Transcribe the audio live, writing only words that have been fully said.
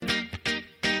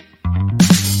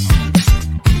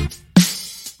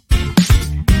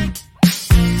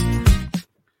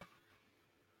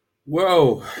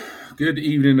Well, good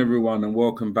evening, everyone, and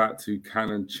welcome back to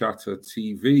Cannon Chatter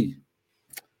TV.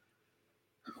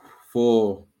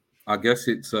 For I guess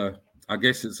it's a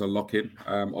lock-in.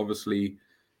 Obviously,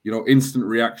 instant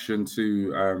reaction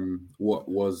to what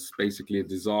was basically a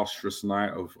disastrous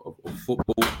night of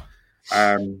football.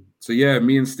 So yeah,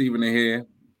 me and Stephen are here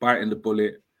biting the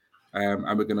bullet, and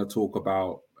we're going to talk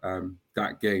about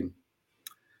that game.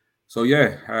 So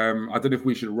yeah, I don't know if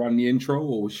we should run the intro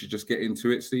or we should just get into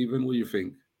it, Stephen. What do you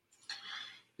think?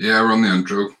 Yeah, run the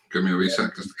intro. Give me a wee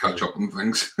sec just to catch up on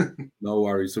things. No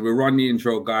worries. So we'll run the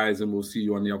intro, guys, and we'll see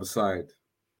you on the other side.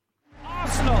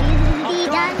 Arsenal have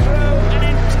gone through an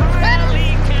entire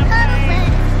league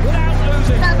campaign without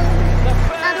losing. The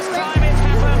first time it's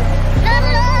happened.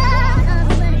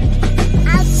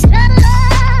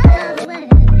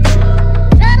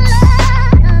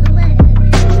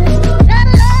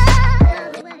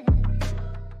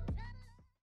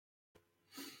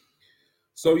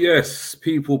 So yes,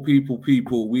 people,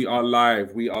 we are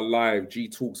live. We are live. G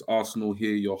Talks Arsenal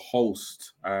here, your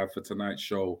host for tonight's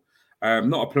show.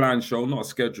 Not a planned show, not a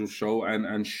scheduled show,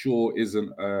 and sure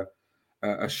isn't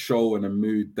a show and a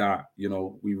mood that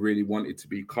we really wanted to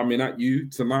be coming at you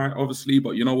tonight, obviously.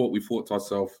 But you know what? We thought to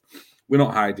ourselves, we're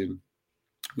not hiding,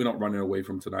 we're not running away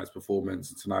from tonight's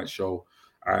performance and tonight's show.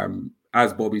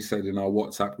 As Bobby said in our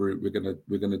WhatsApp group,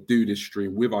 we're gonna do this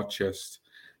stream with our chest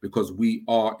because we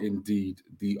are indeed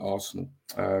the Arsenal,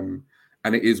 and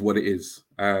it is what it is.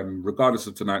 Regardless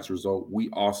of tonight's result,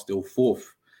 we are still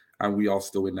fourth, and we are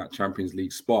still in that Champions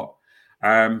League spot.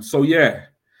 So yeah,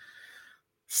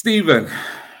 Stephen,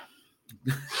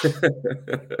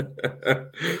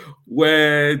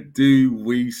 where do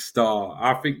we start?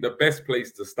 I think the best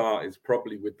place to start is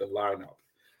probably with the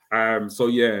lineup. So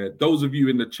yeah, those of you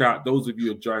in the chat, those of you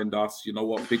who have joined us, you know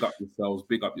what? Big up yourselves,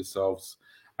 big up yourselves.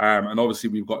 And obviously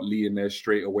we've got Lee in there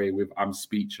straight away with I'm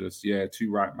speechless. Yeah, too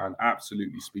right, man.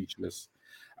 Absolutely speechless.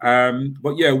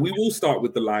 But yeah, we will start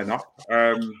with the lineup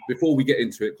before we get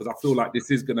into it, because I feel like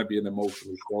this is going to be an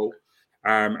emotional show.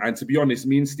 And to be honest,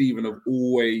 me and Stephen have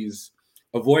always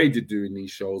avoided doing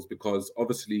these shows because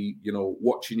obviously,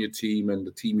 watching your team and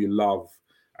the team you love,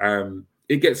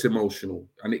 it gets emotional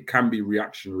and it can be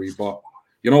reactionary. But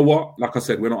you know what? Like I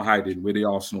said, we're not hiding. We're the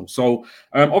Arsenal. So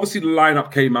obviously the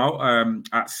lineup came out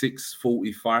at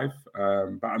 6:45,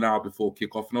 about an hour before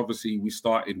kickoff. And obviously we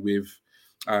started with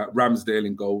Ramsdale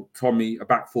in goal, Tommy, a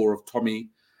back four of Tommy,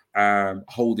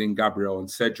 Holding, Gabriel and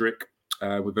Cedric,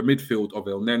 with a midfield of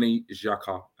Elneny,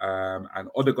 Xhaka, and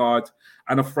Odegaard,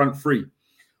 and a front three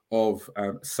of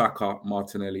Saka,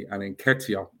 Martinelli, and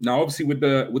Nketiah. Now, obviously, with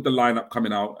the lineup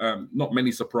coming out, not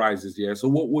many surprises here. So,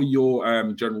 what were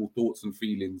your general thoughts and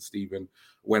feelings, Stephen,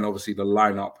 when obviously the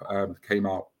lineup came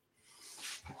out?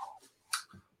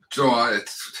 So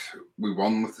we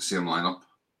won with the same lineup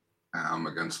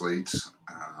against Leeds.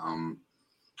 I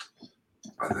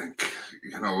think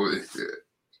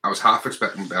I was half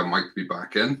expecting Ben Mike to be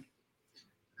back in,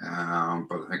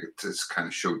 but I think it's kind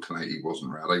of showed tonight he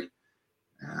wasn't ready.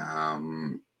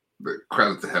 But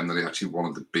credit to him that he actually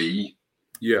wanted to be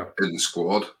in the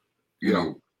squad,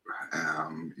 even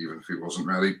if he wasn't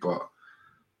ready. But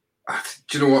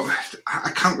do you know what? I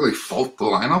can't really fault the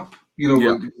lineup.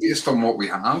 Based on what we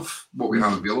have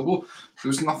available,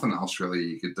 there's nothing else really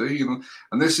you could do.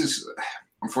 And this is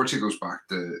unfortunately goes back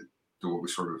to what we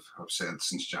sort of have said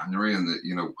since January, and that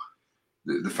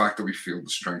the fact that we failed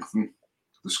to strengthen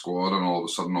the squad, and all of a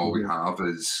sudden all we have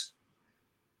is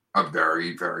a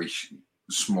very, very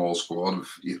small squad of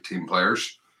 18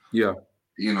 players. Yeah.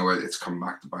 It's come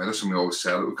back to bite us, and we always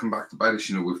said it would come back to bite us.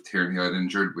 With Tierney out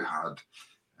injured, we had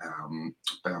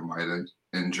Ben White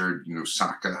injured.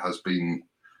 Saka has been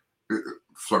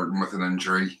flirting with an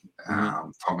injury.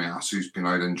 Tomiyasu's been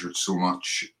out injured so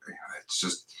much. It's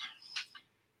just,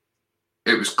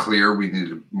 it was clear we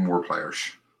needed more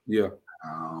players. Yeah.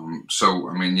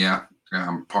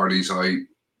 Party's out.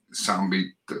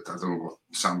 Sambi, I don't know what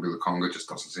Sambi Lukonga just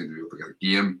doesn't seem to be able to get a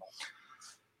game.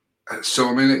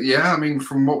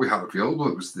 From what we had available,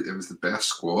 it was the best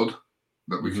squad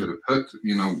that we could have put.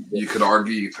 You could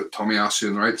argue you put Tomiyasu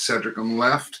on the right, Cedric on the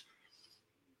left.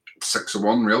 6 of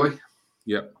 1, really.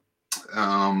 Yep.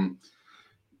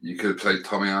 You could have played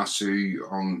Tomiyasu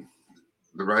on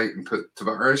the right and put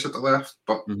Tavares at the left,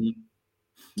 but I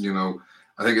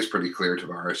think it's pretty clear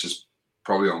Tavares is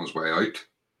probably on his way out.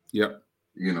 Yep.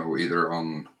 Either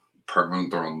on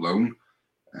permanent or on loan.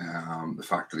 The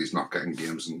fact that he's not getting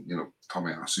games, and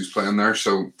Tomiyasu's playing there.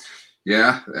 So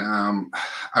I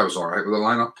was all right with the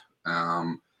lineup.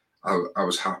 I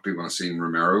was happy when I seen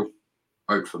Romero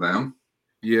out for them.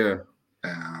 Yeah.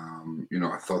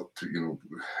 I thought,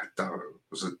 that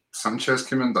was it. Sanchez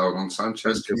came in.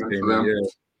 Sanchez came in for them.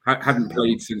 Yeah. Hadn't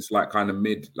played since like kind of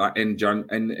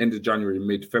end of January,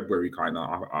 mid-February kind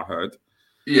of. I heard.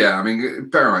 Yeah, I mean,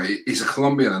 bear in mind, he's a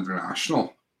Colombian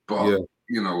international, but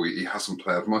he hasn't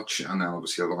played much, and then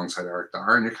obviously alongside Eric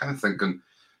Dyer, and you're kind of thinking,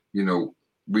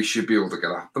 we should be able to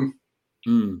get at them.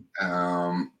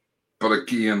 But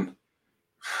again,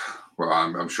 well,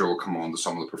 I'm sure we'll come on to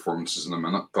some of the performances in a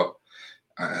minute, but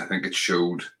I think it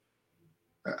showed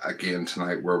again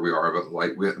tonight where we are a bit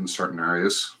lightweight in certain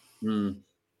areas.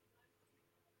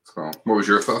 So, what was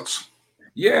your thoughts?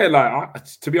 Yeah, like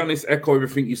to be honest, echo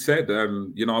everything you said. I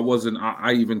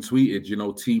even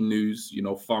tweeted, team news,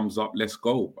 thumbs up, let's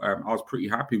go. I was pretty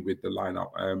happy with the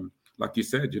lineup. Like you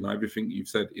said, everything you've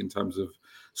said in terms of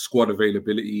squad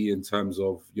availability, in terms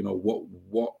of,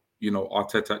 what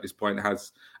Arteta at this point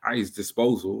has at his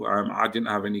disposal. I didn't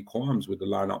have any qualms with the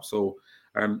lineup. So,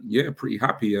 pretty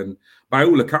happy. And by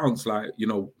all accounts, like,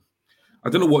 I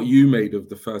don't know what you made of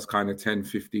the first kind of 10,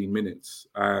 15 minutes.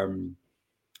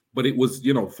 But it was,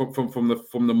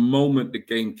 from the moment the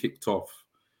game kicked off,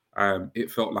 it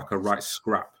felt like a right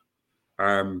scrap.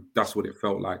 That's what it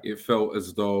felt like. It felt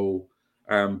as though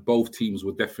both teams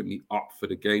were definitely up for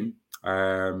the game.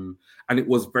 And it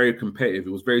was very competitive.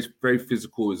 It was very, very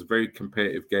physical. It was a very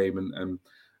competitive game.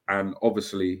 And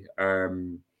obviously,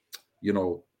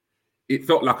 it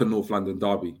felt like a North London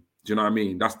derby. Do you know what I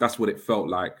mean? That's what it felt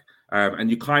like. And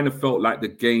you kind of felt like the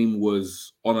game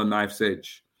was on a knife's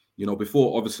edge.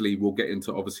 Before, obviously, we'll get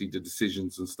into, obviously, the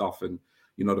decisions and stuff and,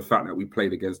 the fact that we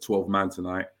played against 12 man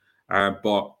tonight.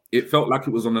 But it felt like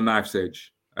it was on the knife's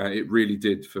edge. It really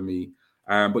did for me.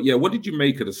 But, yeah, what did you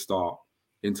make of the start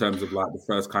in terms of, like, the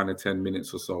first kind of 10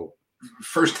 minutes or so?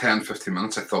 First 10, 15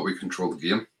 minutes, I thought we controlled the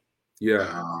game. Yeah.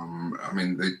 I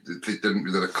mean, they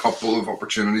had a couple of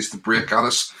opportunities to break at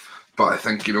us. But I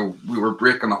think, we were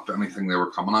breaking up anything they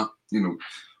were coming at.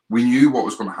 We knew what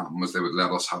was going to happen was they would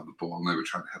let us have the ball and they would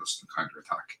try to hit us in the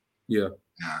counter-attack. Yeah.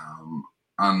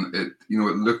 And it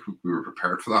looked like we were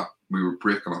prepared for that. We were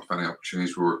breaking up any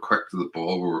opportunities. We were quick to the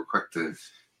ball. We were quick to,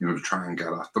 to try and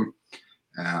get at them.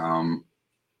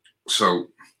 So,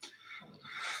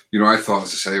 I thought,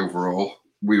 as I say, overall,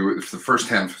 for the first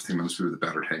 10, 15 minutes, we were the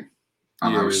better team.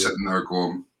 And I was sitting there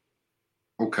going,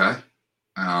 okay,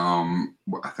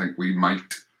 I think we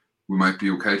might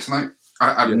be okay tonight.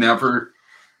 I don't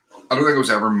think I was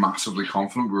ever massively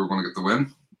confident we were going to get the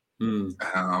win.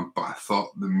 But I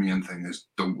thought the main thing is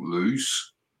don't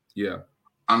lose. Yeah.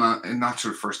 And in that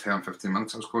sort of first 10, 15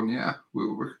 minutes, I was going,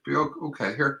 we'll be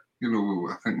okay here.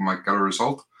 I think we might get a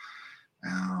result.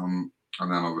 And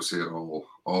then obviously it all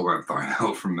went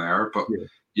downhill from there. But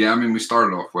I mean, we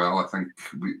started off well. I think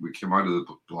we came out of the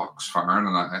blocks firing,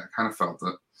 and I kind of felt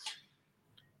that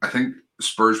I think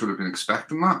Spurs would have been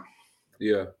expecting that.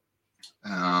 Yeah.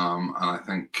 And I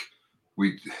think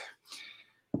we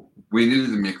needed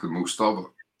to make the most of it,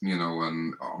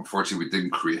 and unfortunately we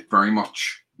didn't create very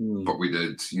much, but we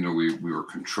did, we were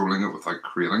controlling it without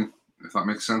creating, if that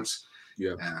makes sense.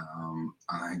 Yeah.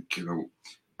 I think,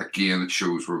 again, it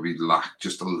shows where we lack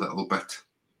just a little bit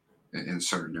in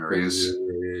certain areas.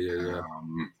 Yeah.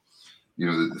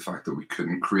 The fact that we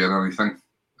couldn't create anything.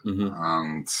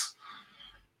 And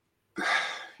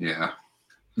yeah.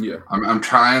 I'm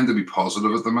trying to be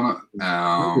positive at the minute.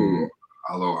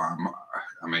 Although I'm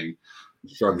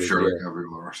sure like every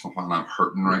Arsenal fan, I'm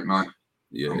hurting right now.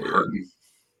 I'm hurting.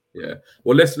 Yeah.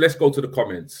 Well, let's go to the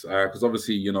comments because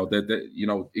obviously,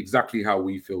 exactly how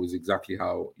we feel is exactly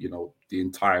how the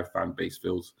entire fan base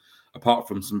feels. Apart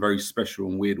from some very special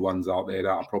and weird ones out there that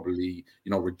are probably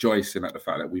rejoicing at the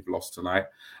fact that we've lost tonight.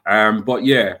 But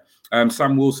yeah,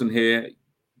 Sam Wilson here.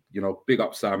 Big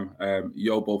up, Sam.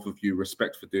 Both of you,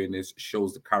 respect for doing this.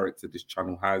 Shows the character this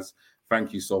channel has.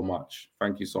 Thank you so much.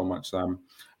 Thank you so much, Sam.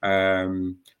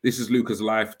 This is Luca's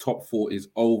life. Top 4 is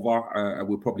over. And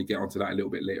we'll probably get onto that a little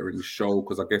bit later in the show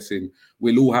because I'm guessing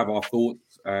we'll all have our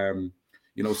thoughts.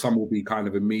 Some will be kind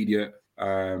of immediate.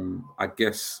 I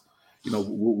guess,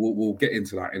 we'll get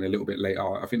into that in a little bit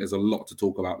later. I think there's a lot to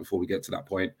talk about before we get to that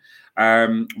point.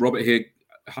 Robert here.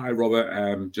 Hi,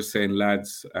 Robert. Just saying,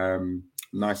 lads,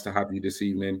 nice to have you this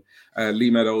evening.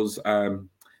 Lee Meadows,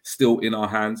 still in our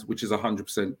hands, which is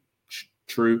 100%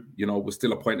 true. We're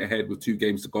still a point ahead with 2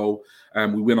 games to go.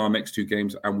 We win our next 2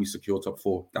 games and we secure top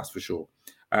 4. That's for sure.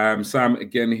 Sam,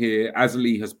 again here, as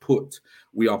Lee has put,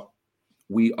 we are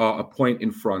a point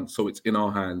in front, so it's in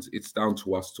our hands. It's down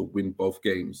to us to win both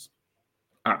games.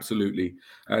 Absolutely.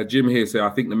 Jim here said,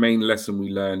 I think the main lesson we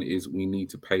learn is we need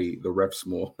to pay the refs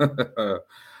more.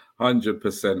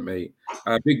 100%, mate.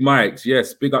 Big Mike's,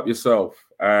 yes, big up yourself.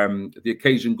 The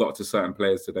occasion got to certain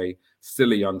players today.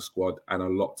 Still a young squad and a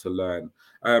lot to learn.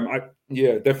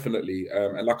 Definitely.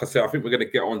 And like I said, I think we're going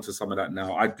to get on to some of that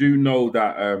now. I do know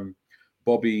that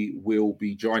Bobby will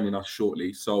be joining us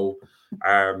shortly. So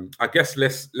I guess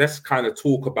let's kind of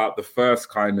talk about the first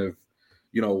kind of,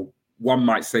 one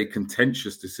might say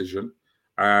contentious decision.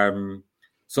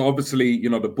 So obviously,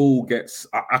 the ball gets,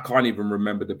 I can't even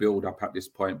remember the build up at this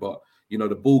point, but,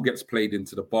 the ball gets played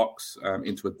into the box,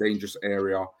 into a dangerous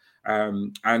area.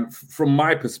 And from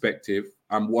my perspective,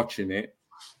 I'm watching it.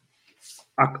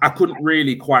 I couldn't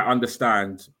really quite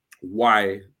understand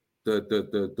why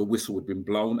the whistle had been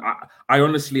blown. I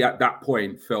honestly, at that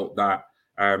point, felt that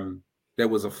there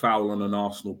was a foul on an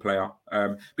Arsenal player,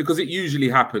 because it usually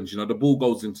happens. The ball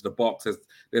goes into the box.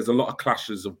 There's a lot of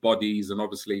clashes of bodies, and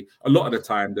obviously, a lot of the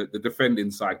time, the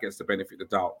defending side gets the benefit of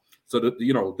the doubt. So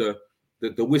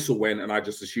the whistle went, and I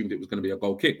just assumed it was going to be a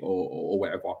goal kick or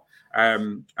whatever.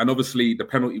 And obviously, the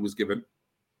penalty was given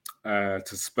to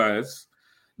Spurs.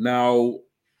 Now,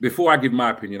 before I give my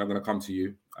opinion, I'm going to come to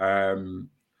you.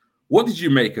 What did you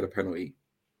make of the penalty?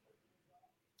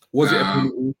 Was it a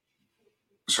penalty?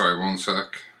 Sorry, one sec.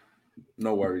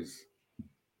 No worries.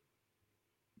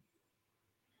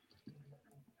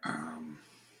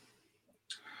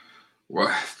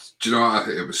 Well, do you know what? I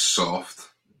think it was soft.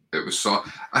 It was soft.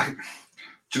 I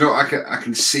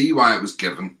can see why it was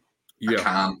given. Yeah. I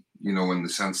can, in the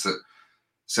sense that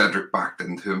Cedric backed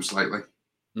into him slightly,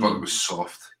 but it was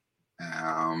soft.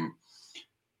 And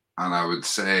I would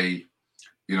say,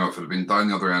 if it had been down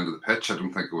the other end of the pitch, I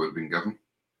don't think it would have been given.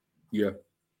 Yeah.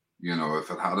 If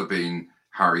it had been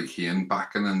Harry Kane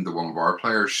backing into one of our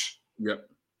players,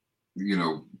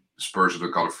 Spurs would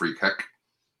have got a free kick.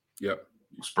 Yeah.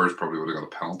 Spurs probably would have got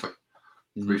a penalty,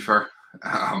 to be fair.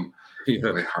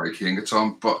 Like Harry Kane gets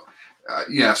on. But,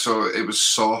 so it was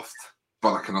soft,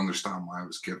 but I can understand why it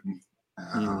was given.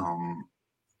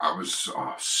 I was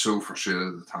so frustrated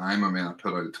at the time. I mean, I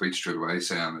put out a tweet straight away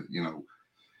saying that,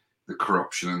 the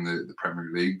corruption in the Premier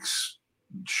League's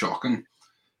shocking.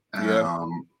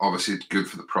 Obviously, it's good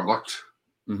for the product,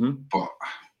 but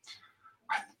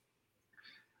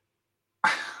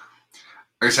like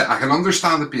I said, I can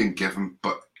understand it being given,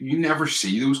 but you never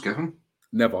see those given.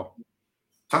 Never.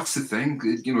 That's the thing.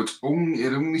 It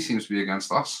only seems to be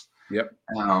against us. Yep.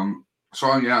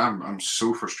 So I'm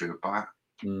so frustrated by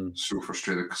it. So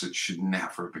frustrated because it should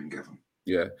never have been given.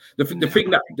 Yeah. The thing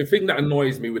that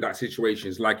annoys me with that situation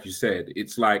is, like you said,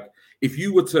 it's like if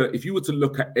you were to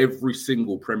look at every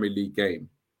single Premier League game,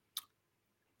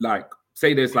 like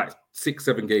say there's like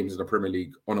 6-7 games in the Premier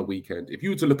League on a weekend. If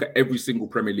you were to look at every single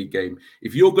Premier League game,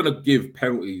 if you're gonna give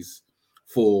penalties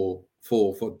for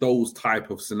those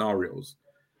type of scenarios,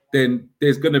 then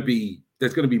there's gonna be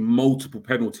multiple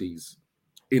penalties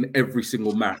in every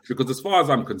single match, because as far as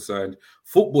I'm concerned,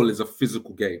 football is a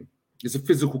physical game. It's a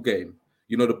physical game.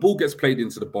 The ball gets played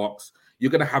into the box.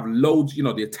 You're going to have loads,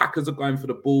 the attackers are going for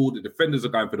the ball, the defenders are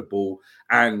going for the ball,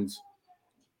 and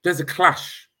there's a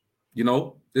clash,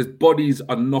 there's bodies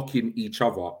are knocking each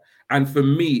other. And for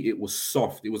me, it was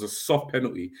soft. It was a soft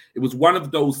penalty. It was one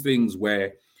of those things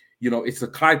where, it's a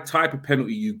type of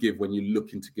penalty you give when you're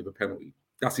looking to give a penalty.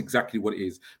 That's exactly what it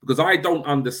is. Because I don't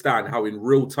understand how in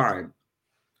real time,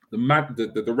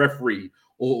 the referee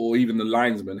or even the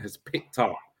linesman has picked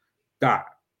up that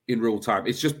in real time.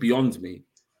 It's just beyond me.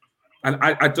 And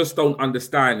I just don't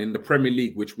understand in the Premier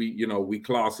League, which we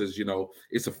class as,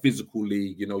 it's a physical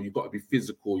league, you've got to be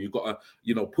physical, you've got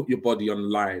to, put your body on the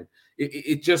line.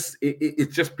 It's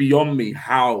just beyond me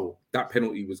how that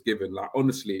penalty was given. Like,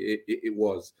 honestly, it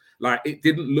was. Like, it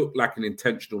didn't look like an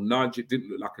intentional nudge. It didn't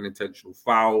look like an intentional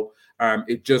foul.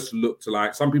 It just looked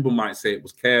like, some people might say it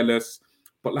was careless.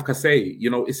 But like I say,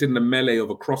 it's in the melee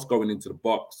of a cross going into the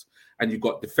box. And you've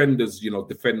got defenders,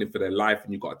 defending for their life,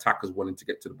 and you've got attackers wanting to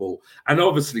get to the ball. And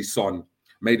obviously, Son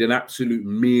made an absolute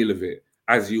meal of it,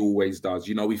 as he always does.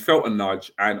 He felt a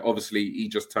nudge, and obviously he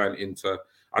just turned into,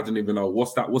 I don't even know,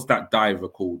 what's that diver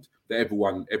called that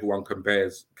everyone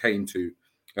compares Kane to?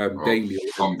 Daly.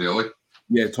 Tom Daly.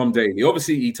 Yeah, Tom Daly.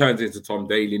 Obviously, he turns into Tom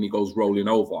Daly and he goes rolling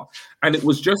over. And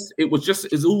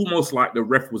it's almost like the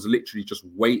ref was literally just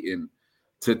waiting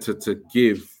to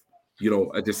give,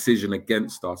 a decision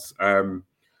against us. I was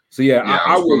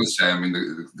going to say, I mean,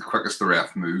 the quickest the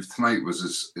ref moved tonight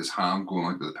was his hand going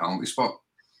out to the penalty spot.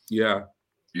 Yeah.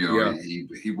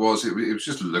 He was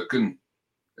just looking.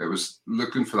 It was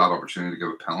looking for that opportunity to give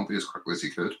a penalty as quickly as he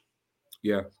could.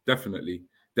 Yeah, definitely.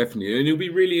 And it'll be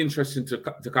really interesting to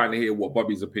kind of hear what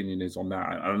Bobby's opinion is on that.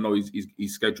 I know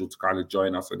he's scheduled to kind of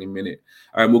join us in a minute.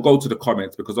 We'll go to the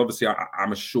comments, because obviously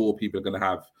I'm sure people are going to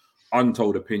have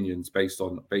untold opinions based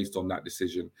on that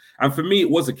decision. And for me, it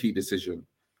was a key decision.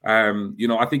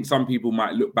 I think some people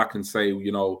might look back and say,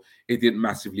 it didn't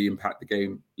massively impact the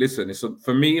game. Listen,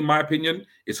 for me, in my opinion,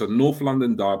 it's a North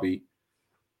London derby.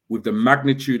 With the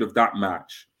magnitude of that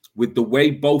match, with the way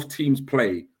both teams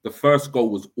play, the first goal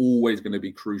was always going to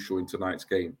be crucial in tonight's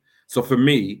game. So for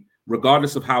me,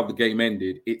 regardless of how the game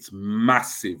ended, it's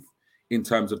massive in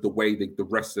terms of the way the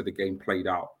rest of the game played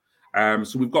out.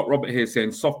 So we've got Robert here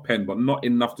saying soft pen, but not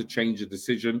enough to change the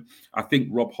decision. I think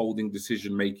Rob Holding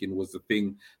decision-making was the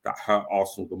thing that hurt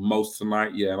Arsenal the most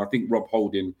tonight. Yeah, and I think Rob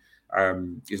Holding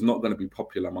is not going to be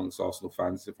popular amongst Arsenal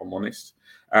fans, if I'm honest.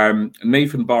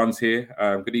 Nathan Barnes here.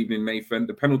 Good evening, Nathan.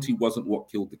 The penalty wasn't what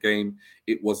killed the game.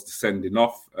 It was the sending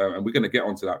off. And we're going to get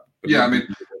onto that. Yeah, I mean,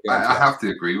 I have to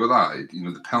agree with that.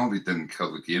 The penalty didn't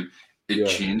kill the game. It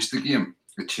changed the game.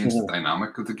 It changed the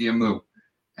dynamic of the game, though.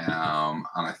 And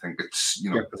I think it's,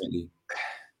 definitely.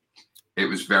 It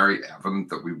was very evident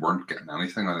that we weren't getting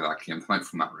anything out of that game tonight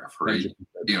from that referee.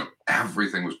 100%.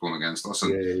 Everything was going against us.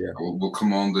 And we'll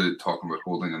come on to talking about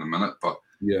Holding in a minute. But,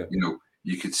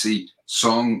 you could see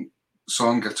Song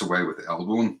gets away with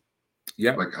elbowing.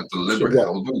 Yeah. Like a deliberate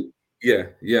elbow. Yeah,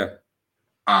 yeah.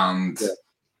 And,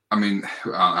 I mean,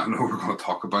 I know we're going to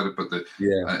talk about it, but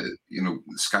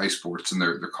Sky Sports and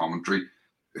their commentary,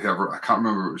 whoever, I can't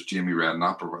remember if it was Jamie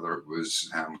Redknapp or whether it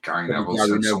was Gary Neville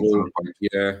said something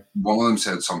about, one of them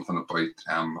said something about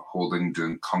Holding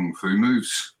doing kung fu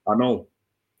moves. I know.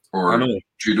 Or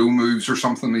judo moves or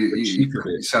something. He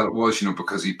said it was,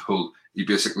 because he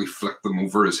basically flicked them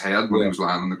over his head when he was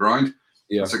lying on the ground.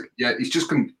 Yeah. It's like, he's just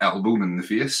going to elbow him in the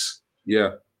face.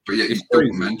 Yeah. But you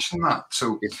don't mention that.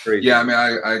 So, I mean,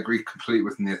 I agree completely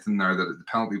with Nathan there that the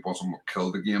penalty wasn't what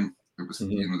killed the game. It was,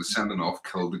 the sending off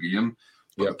killed the game.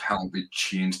 But the penalty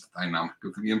changed the dynamic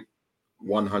of the game.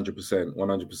 100%.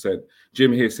 100%.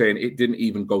 Jim here saying it didn't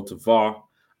even go to VAR.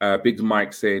 Big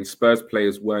Mike saying Spurs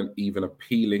players weren't even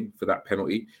appealing for that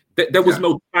penalty. There was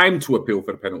no time to appeal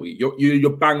for the penalty.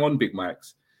 You're bang on, Big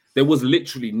Mike's. There was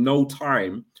literally no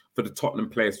time for the Tottenham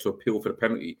players to appeal for the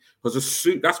penalty. Because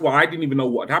that's why I didn't even know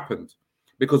what had happened.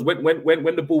 Because when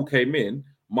the ball came in,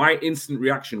 my instant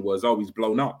reaction was, he's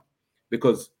blown up.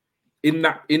 Because in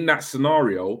that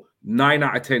scenario, 9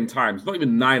 out of 10 times, not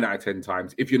even 9 out of 10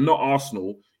 times, if you're not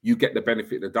Arsenal, you get the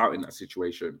benefit of the doubt in that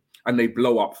situation. And they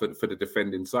blow up for the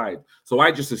defending side. So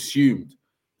I just assumed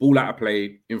ball out of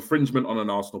play, infringement on an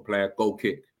Arsenal player, goal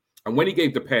kick. And when he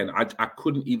gave the pen, I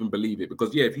couldn't even believe it.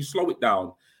 Because, if you slow it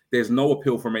down, there's no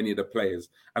appeal from any of the players.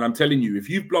 And I'm telling you, if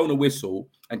you've blown a whistle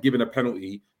and given a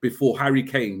penalty before Harry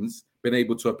Kane's been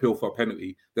able to appeal for a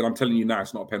penalty, then I'm telling you now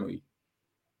it's not a penalty.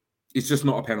 It's just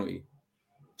not a penalty.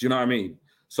 Do you know what I mean?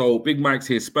 So Big Mike's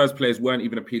here. Spurs players weren't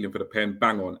even appealing for the pen.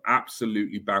 Bang on.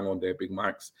 Absolutely bang on there, Big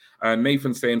Mike's.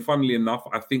 Nathan saying, funnily enough,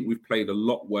 I think we've played a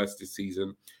lot worse this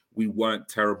season. We weren't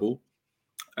terrible.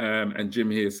 And Jim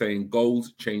here saying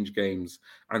goals change games.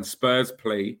 And Spurs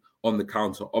play on the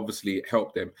counter. Obviously, it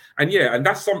helped them. And and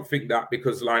that's something that,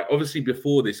 because obviously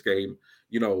before this game,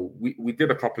 we did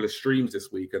a couple of streams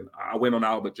this week. And I went on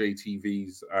Albert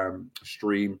JTV's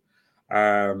stream.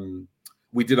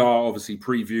 We did our obviously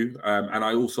preview, and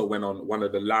I also went on one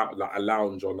of the a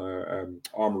lounge on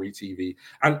Armory TV,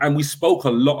 and we spoke a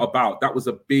lot about that. Was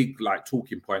a big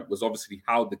talking point, was obviously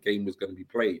how the game was going to be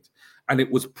played, and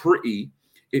it was pretty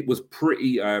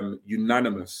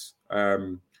unanimous.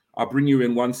 I'll bring you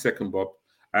in 1 second, Bob.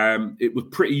 It was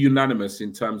pretty unanimous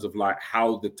in terms of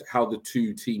how the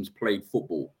two teams played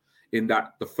football. In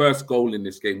that the first goal in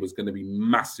this game was going to be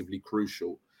massively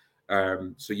crucial.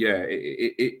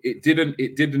 It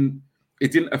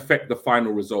didn't affect the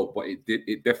final result, but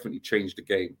it definitely changed the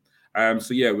game.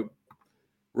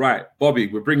 Right, Bobby,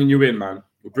 we're bringing you in, man.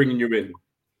 We're bringing you in.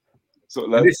 So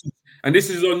this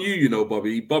is on you,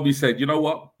 Bobby. Bobby said, you know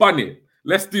what, bun it.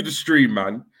 Let's do the stream,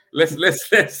 man. Let's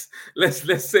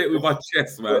say it with our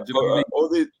chest, man. Do you know what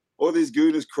I mean? All these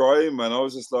gooners crying, man. I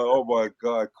was just like, oh my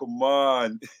God, come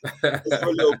on. There's a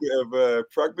little bit of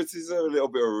pragmatism, a little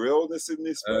bit of realness in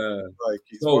this, man.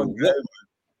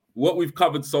 What we've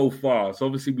covered so far, so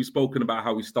obviously we've spoken about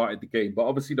how we started the game, but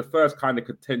obviously the first kind of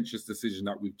contentious decision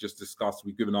that we've just discussed,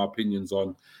 we've given our opinions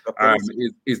on,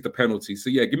 is the penalty.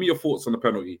 So give me your thoughts on the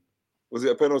penalty. Was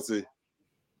it a penalty?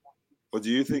 Or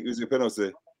do you think it was a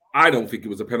penalty? I don't think it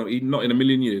was a penalty, not in a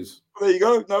million years. Well, there you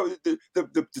go. No,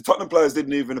 the Tottenham players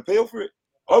didn't even appeal for it.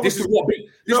 This is what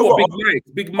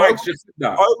Big Mike just said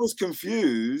that. I was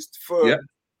confused for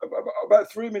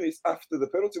about 3 minutes after the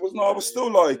penalty, wasn't I? I was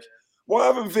still like, why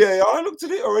haven't VAR looked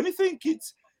at it or anything?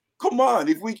 Come on,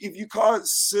 if you can't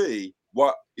see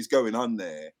what is going on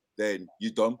there, then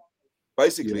you're done.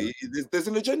 Basically, there's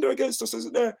an agenda against us,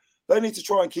 isn't there? They need to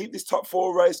try and keep this top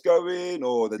 4 race going,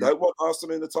 or they don't want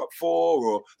Arsenal in the top 4,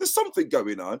 or there's something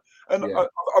going on. And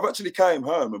I've actually came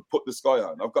home and put the Sky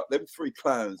on. I've got them 3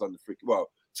 clowns on the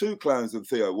 2 clowns and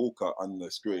Theo Walcott on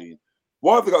the screen.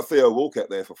 Why have they got Theo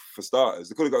Walcott there for starters?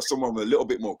 They could have got someone with a little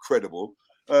bit more credible.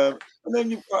 And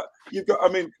then you've got. I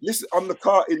mean, listen, in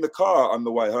the car on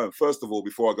the way home. First of all,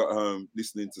 before I got home,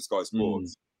 listening to Sky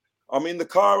Sports. I'm in the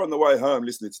car on the way home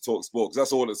listening to Talk Sport, because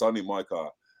that's all that's on in my car.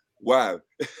 Wow.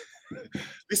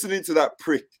 Listening to that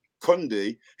prick,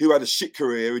 Cundy, who had a shit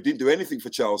career, who didn't do anything for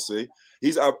Chelsea.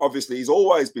 He's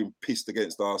always been pissed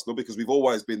against Arsenal because we've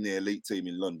always been the elite team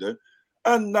in London.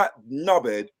 And that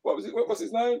knobhead, what's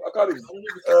his name? I can't even...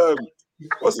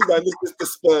 what's his name? The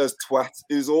Spurs twat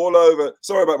is all over.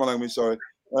 Sorry about my language, sorry.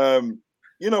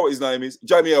 You know what his name is?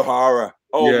 Jamie O'Hara.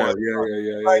 Oh, my God.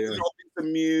 Playing a little bit of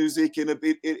music in a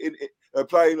bit,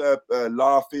 playing,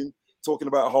 laughing, talking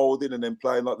about holding, and then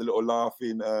playing like the little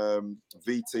laughing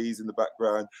VTs in the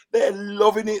background. They're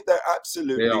loving it. They're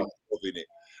absolutely loving it.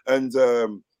 And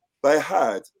they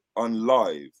had on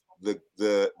live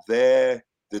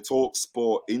the Talk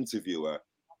Sport interview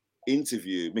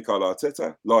Mikel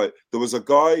Arteta. Like, there was a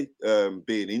guy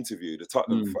being interviewed, a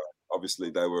Tottenham fan. Obviously,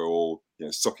 they were all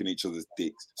sucking each other's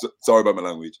dicks. Sorry about my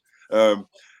language.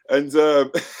 And then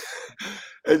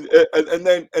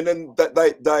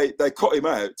they cut him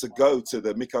out to go to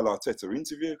the Mikel Arteta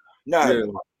interview. Now, I've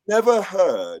never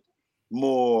heard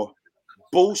more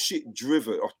bullshit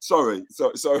driven. Oh, sorry,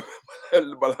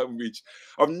 my language.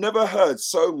 I've never heard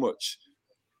so much.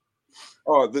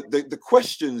 Oh, the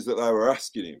questions that they were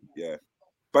asking him. Yeah,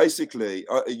 basically,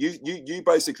 you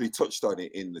basically touched on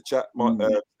it in the chat,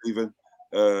 Stephen.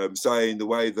 Saying the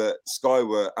way that Sky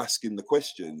were asking the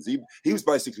questions, he was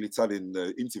basically telling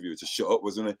the interviewer to shut up,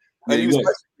 wasn't he? And he was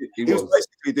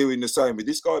basically doing the same with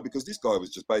this guy, because this guy was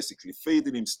just basically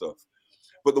feeding him stuff.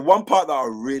 But the one part that I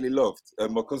really loved,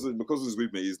 and my cousin's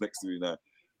with me, he's next to me now.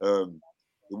 The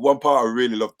one part I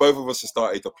really loved, both of us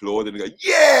started applauding and go,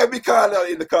 "Yeah, Mikel!"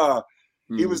 in the car.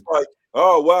 He was like,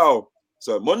 "Oh wow,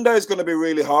 so Monday's going to be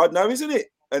really hard now, isn't it?"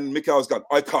 And Mikel's gone,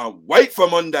 "I can't wait for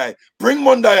Monday. Bring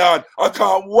Monday on. I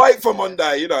can't wait for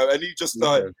Monday," you know. And he just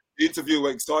the interview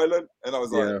went silent, and I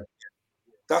was like,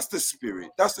 "That's the spirit.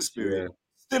 That's the spirit.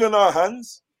 Still in our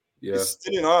hands. It's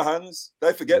still in our hands."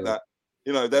 They forget that,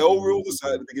 you know. They all ruled us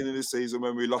out at the beginning of the season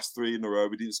when we lost 3 in a row.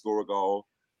 We didn't score a goal.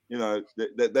 You know,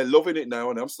 they're loving it now,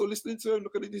 and I'm still listening to them.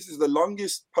 Look at it. This is the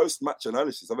longest post-match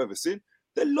analysis I've ever seen.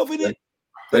 They're loving it.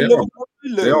 They love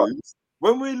it.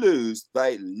 When we lose,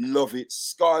 they love it.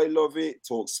 Sky love it.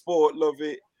 Talk Sport love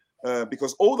it.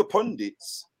 Because all the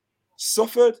pundits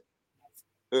suffered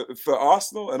for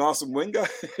Arsenal and Arsene Wenger.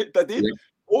 They did. Yeah.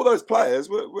 All those players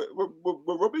were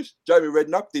rubbish. Jamie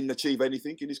Redknapp didn't achieve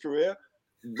anything in his career.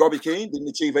 Robbie Keane didn't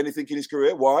achieve anything in his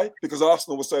career. Why? Because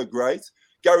Arsenal was so great.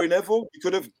 Gary Neville, he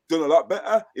could have done a lot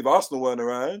better if Arsenal weren't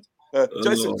around.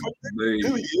 Jason,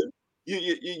 who are you?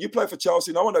 You play for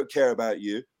Chelsea. No one don't care about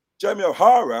you. Jamie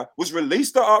O'Hara was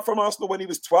released from Arsenal when he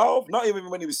was 12, not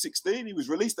even when he was 16. He was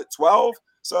released at 12.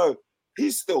 So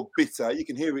he's still bitter. You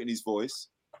can hear it in his voice.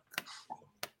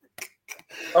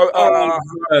 I'm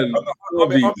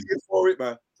here for it,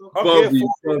 man.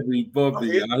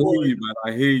 Bobby.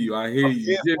 I hear you. I'm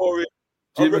here for it.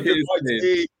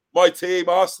 Jim, my team,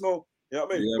 Arsenal. You know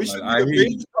what I mean? We shouldn't even be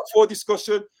in the top 4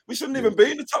 discussion. We shouldn't even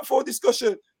be in the top 4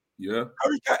 discussion. Yeah,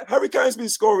 Harry Kane's been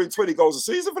scoring 20 goals a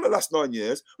season for the last 9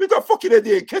 years. We've got fucking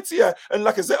Eddie Nketiah and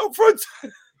Lacazette up front.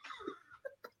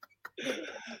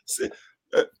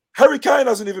 Harry Kane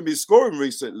hasn't even been scoring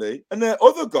recently, and their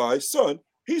other guy, Son,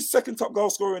 he's second top goal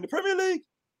scorer in the Premier League.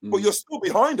 But you're still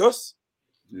behind us.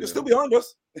 You're still behind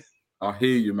us. I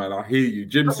hear you, man. I hear you.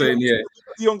 Jim saying, the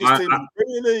youngest team in the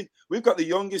Premier League. We've got the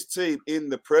youngest team in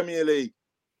the Premier League,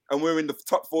 and we're in the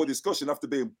top 4 discussion after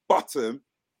being bottom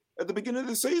at the beginning of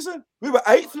the season. We were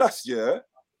 8th last year.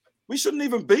 We shouldn't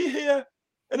even be here.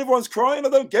 And everyone's crying. I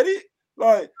don't get it.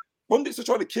 Like, pundits are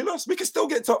trying to kill us. We can still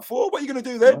get top 4. What are you going to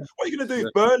do then? What are you going to do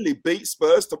if Burnley beat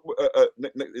Spurs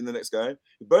in the next game?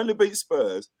 If Burnley beat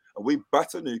Spurs and we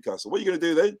batter Newcastle, what are you going to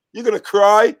do then? You're going to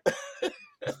cry.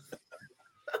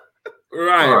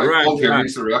 Right.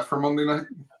 He's the ref for Monday night.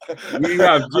 We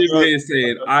have Jim here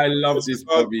saying, "I love this,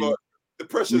 Bobby." The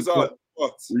pressure's on.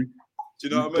 What? Do you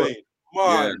know what I mean?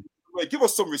 Man, give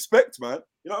us some respect, man.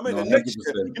 You know what I mean? The next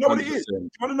year, you know what it is? You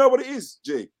want to know what it is,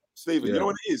 G? Stephen, you know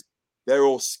what it is? They're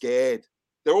all scared.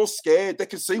 They're all scared. They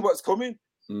can see what's coming.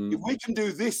 If we can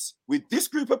do this with this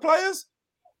group of players,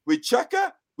 with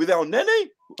Xhaka, with El Neni,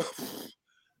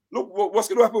 look what's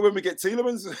going to happen when we get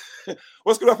Tielemans.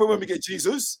 What's going to happen when we get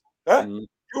Jesus? Huh?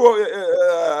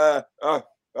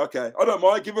 Okay, I don't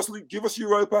mind. Give us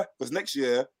Europa, because next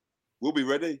year we'll be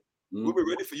ready. We'll be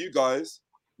ready for you guys.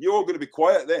 You're all going to be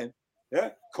quiet then.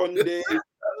 Yeah, Conde,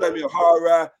 Jamie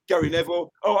O'Hara, Gary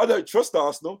Neville. Oh, I don't trust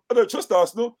Arsenal.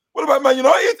 What about Man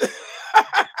United?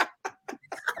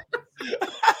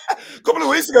 A couple of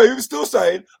weeks ago, he was still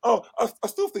saying, "Oh, I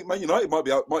still think Man United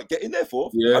might get in there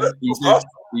fourth." Yeah,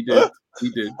 he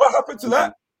did. What happened to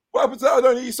that? I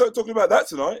don't hear you start talking about that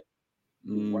tonight.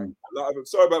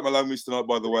 Sorry about my language tonight,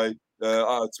 by the way.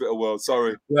 Out of Twitter world,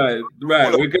 sorry. Right.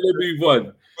 We're gonna move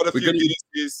on. Got a few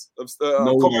Guinnesses.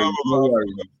 No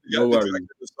worries.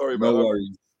 Sorry about that.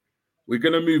 Worries. We're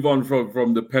gonna move on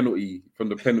from the penalty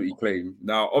claim.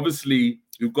 Now, obviously,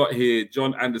 we've got here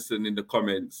John Anderson in the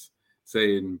comments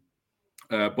saying,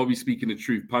 Bobby speaking the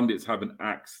truth, pundits have an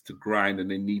axe to grind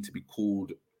and they need to be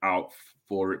called out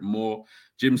for it more.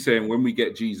 Jim saying when we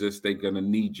get Jesus, they're going to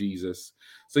need Jesus.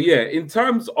 So yeah, in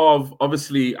terms of,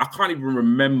 obviously, I can't even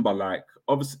remember, like,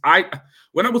 obviously,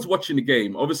 when I was watching the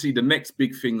game, obviously the next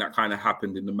big thing that kind of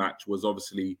happened in the match was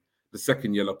obviously the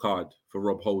second yellow card for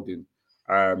Rob Holding,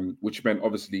 which meant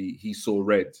obviously he saw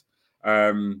red.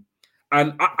 And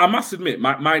I must admit,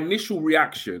 my initial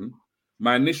reaction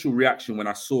when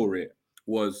I saw it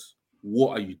was,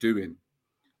 what are you doing?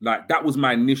 Like, that was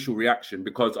my initial reaction,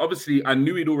 because obviously I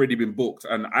knew he'd already been booked,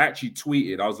 and I actually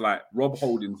tweeted, I was like, Rob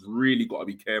Holding's really got to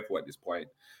be careful at this point,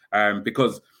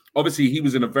 because obviously he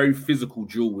was in a very physical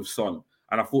duel with Son,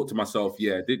 and I thought to myself,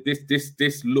 yeah,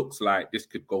 this looks like this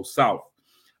could go south.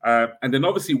 And then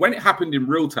obviously when it happened in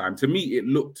real time, to me it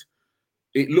looked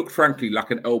frankly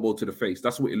like an elbow to the face.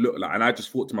 That's what it looked like, and I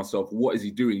just thought to myself, what is he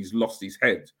doing? He's lost his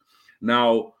head.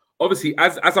 Now, obviously,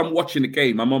 as I'm watching the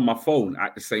game, I'm on my phone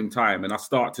at the same time, and I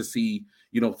start to see,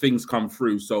 things come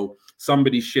through. So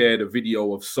somebody shared a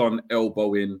video of Son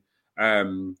elbowing,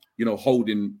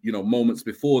 Holding, moments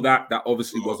before that. That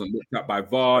obviously wasn't looked at by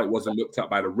VAR. It wasn't looked at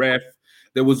by the ref.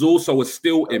 There was also a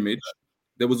still image.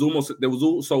 There was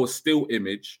also a still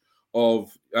image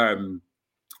of, the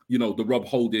Rob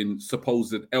Holding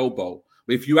supposed elbow.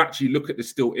 But if you actually look at the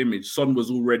still image, Son was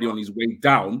already on his way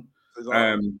down.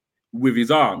 With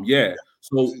his arm, yeah.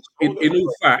 So in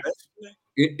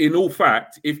all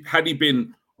fact, if had he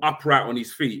been upright on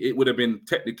his feet, it would have been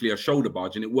technically a shoulder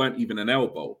barge, and it weren't even an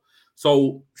elbow.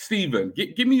 So, Stephen,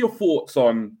 give me your thoughts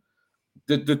on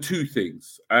the two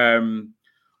things.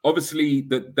 Obviously,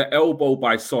 the elbow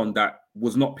by Son that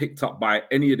was not picked up by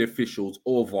any of the officials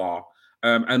or VAR,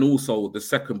 and also the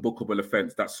second bookable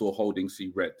offence that saw Holding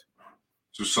see red.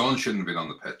 So Son shouldn't have been on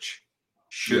the pitch.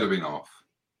 Should have been off.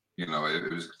 It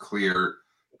was a clear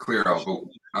elbow.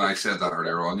 And I said that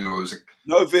earlier on, it was like...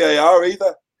 No VAR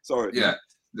either. Sorry. Yeah.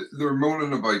 They were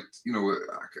moaning about,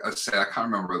 I can't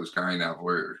remember if it was Gary Neville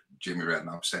or Jamie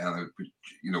Redknapp saying,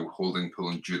 Holding,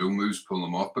 pulling judo moves, pulling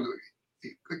them off. But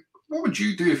what would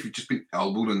you do if you'd just been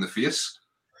elbowed in the face?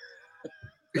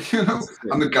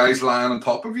 And the guy's lying on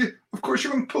top of you. Of course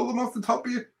you're going to pull them off the top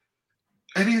of you.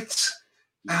 Idiots.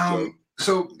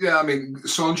 So, yeah, I mean,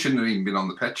 Son shouldn't have even been on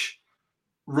the pitch.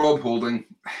 Rob Holding,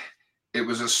 it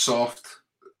was a soft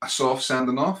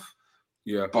sending off.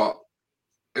 Yeah. But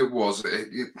it was,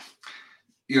 they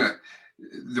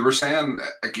were saying,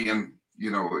 again,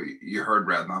 you heard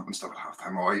Redknapp and stuff at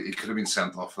halftime, he could have been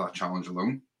sent off for that challenge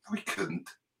alone. No, he couldn't.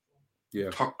 Yeah.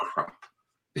 Talk crap.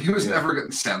 He was never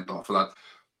getting sent off for that.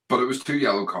 But it was 2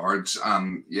 yellow cards,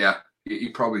 and yeah, he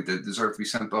probably did deserve to be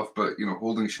sent off, but,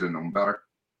 Holding should have known better.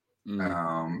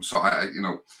 So I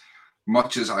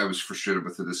much as I was frustrated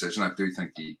with the decision, I do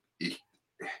think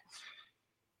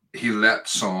he let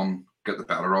Son get the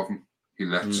better of him. He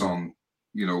let Son,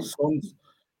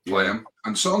 play him,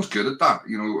 and Son's good at that.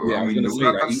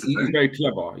 He's very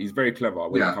clever. He's very clever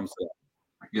when it comes to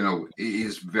that. He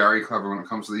is very clever when it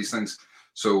comes to these things.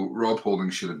 So Rob Holding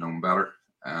should have known better.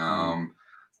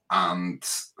 And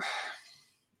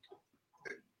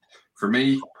for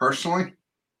me personally,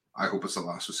 I hope it's the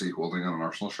last we see Holding in an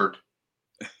Arsenal shirt.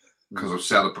 Because I've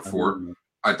said it before,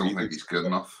 I don't think he's good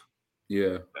enough.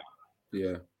 Yeah.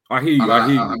 I hear you.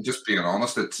 I'm just being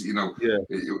honest. It's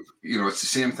it's the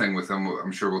same thing with him.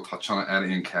 I'm sure we'll touch on it.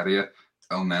 Eddie Nketiah,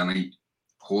 El Neni,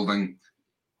 Holding,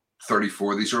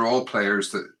 34. These are all players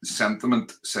that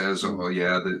sentiment says, they've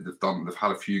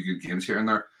had a few good games here and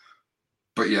there.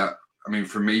 But yeah, I mean,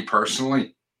 for me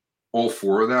personally, all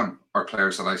 4 of them are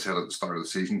players that I said at the start of the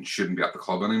season shouldn't be at the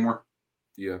club anymore.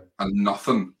 Yeah. And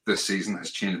nothing this season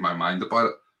has changed my mind about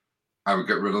it. I would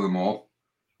get rid of them all.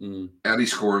 Eddie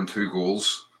scoring 2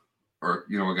 goals, or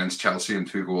against Chelsea, and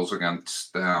 2 goals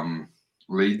against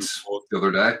Leeds the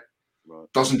other day,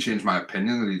 doesn't change my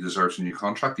opinion that he deserves a new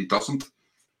contract. He doesn't,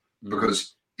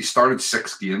 because he started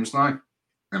 6 games now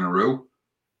in a row.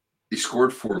 He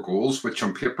scored 4 goals, which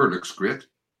on paper looks great,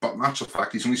 but in actual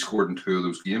fact, he's only scored in 2 of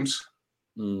those games.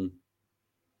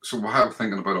 So why are we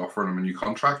thinking about offering him a new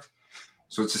contract?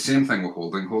 So it's the same thing with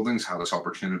Holding. Holding's had his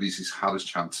opportunities. He's had his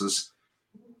chances.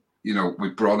 You know, we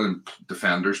brought in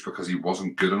defenders because he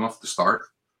wasn't good enough to start.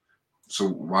 So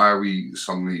why are we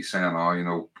suddenly saying, oh, you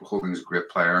know, Holding's a great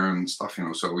player and stuff, you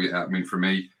know? So, I mean, for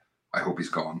me, I hope he's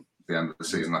gone at the end of the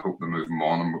season. I hope they move him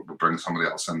on and we'll bring somebody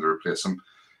else in to replace him.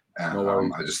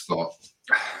 I just thought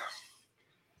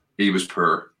he was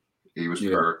poor. He was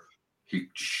poor. He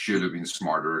should have been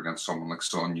smarter against someone like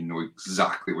Son. You know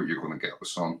exactly what you're going to get with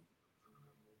Son.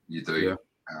 You do.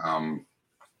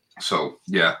 So,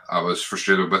 yeah, I was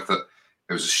frustrated with it.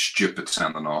 It was a stupid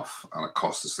sending off, and it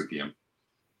cost us the game.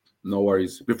 No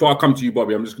worries. Before I come to you,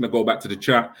 Bobby, I'm just going to go back to the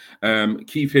chat.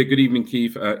 Keith here. Good evening,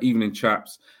 Keith. Evening,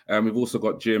 chaps. We've also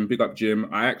got Jim. Big up, Jim.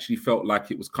 I actually felt like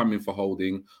it was coming for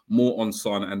Holding, more on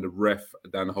Son and the ref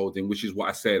than Holding, which is what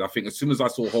I said. I think as soon as I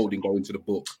saw Holding go into the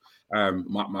book,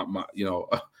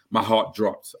 my heart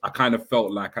dropped. I kind of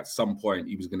felt like at some point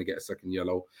he was going to get a second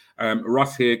yellow.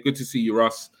 Russ here. Good to see you,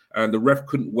 Russ. The ref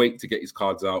couldn't wait to get his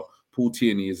cards out. Paul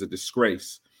Tierney is a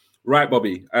disgrace. Right,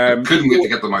 Bobby. Couldn't wait to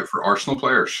get them out for Arsenal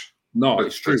players. No,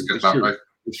 it's true.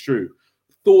 It's true.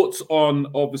 Thoughts on,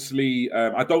 obviously,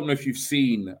 I don't know if you've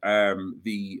seen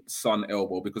the Son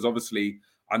elbow, because obviously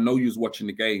I know you was watching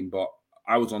the game, but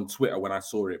I was on Twitter when I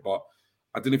saw it. But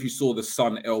I don't know if you saw the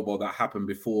Son elbow that happened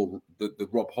before the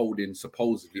Rob Holding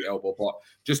supposedly elbow. But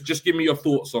just give me your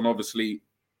thoughts on obviously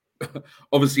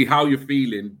how you're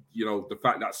feeling, you know, the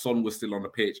fact that Son was still on the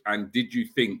pitch. And did you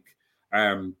think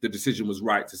the decision was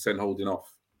right to send Holding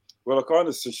off? Well, I kind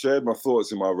of shared my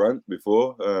thoughts in my rant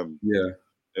before.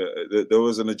 There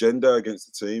was an agenda against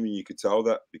the team, and you could tell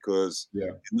that because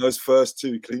in those first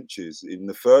 2 clinches, in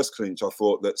the first clinch, I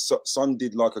thought that Son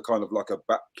did like a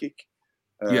back kick.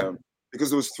 Because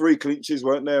there was 3 clinches,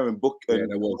 weren't there? And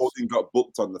Holding got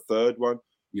booked on the third one.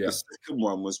 The second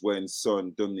one was when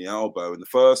Son done the elbow, and the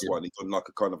first one he done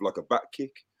like a back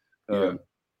kick.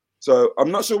 So I'm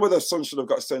not sure whether Son should have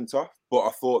got sent off, but I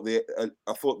thought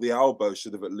the elbow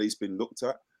should have at least been looked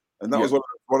at, and that was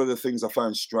one of the things I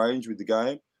found strange with the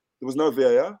game. There was no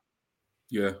VAR.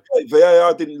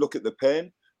 VAR didn't look at the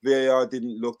pen. VAR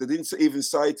didn't look. They didn't even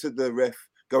say to the ref,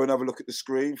 "Go and have a look at the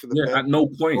screen for the pen." At no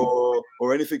point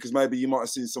or anything, because maybe you might have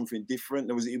seen something different.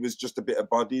 It was just a bit of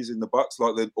bodies in the box,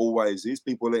 like there always is.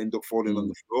 People end up falling on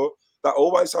the floor. That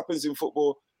always happens in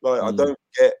football. Like I don't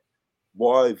get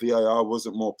why VAR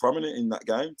wasn't more prominent in that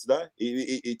game today.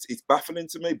 It's baffling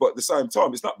to me, but at the same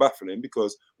time, it's not baffling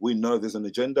because we know there's an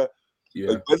agenda.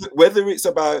 Whether it's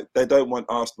about they don't want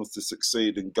Arsenal to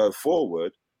succeed and go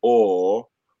forward, or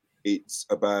it's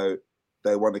about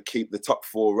they want to keep the top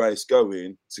 4 race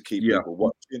going to keep people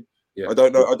watching. I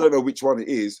don't know which one it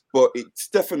is, but it's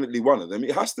definitely one of them.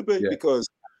 It has to be because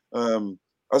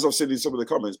as I've said in some of the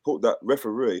comments, put that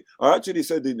referee. I actually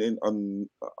said at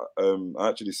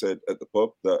the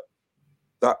pub that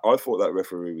I thought that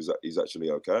referee is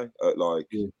actually okay.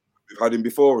 We've had him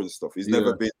before and stuff. He's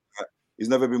never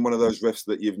been one of those refs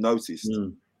that you've noticed.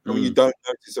 And when you don't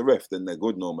notice a ref, then they're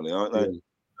good normally, aren't they?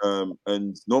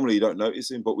 And normally you don't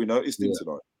notice him, but we noticed him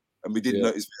tonight, and we didn't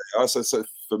notice VAR. So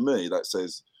for me, that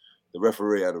says the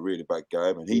referee had a really bad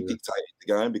game, and he dictated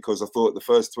the game because I thought the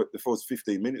first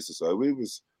 15 minutes or so we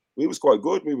was quite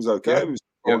good. We was okay. We was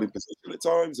holding position at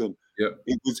times, and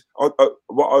it was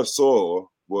what I saw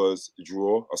was a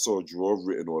draw. I saw a draw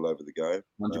written all over the game.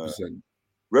 100%.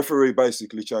 Referee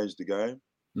basically changed the game.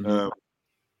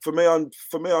 For me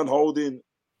on Holding,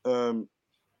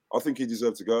 I think he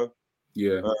deserved to go.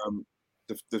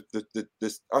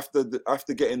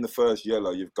 After getting the first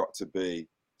yellow, you've got to be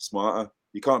smarter.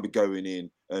 You can't be going in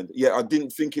and I didn't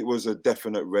think it was a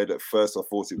definite red at first. I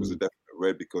thought it was a definite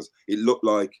red because it looked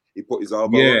like he put his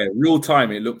elbow. Real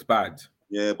time it looked bad.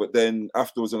 But then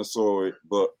afterwards, when I saw it,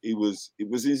 but it was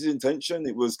his intention.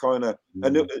 It was kind of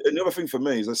another thing for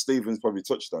me is, as Stephen's probably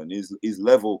touched on, his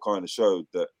level kind of showed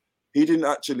that he didn't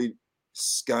actually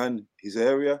scan his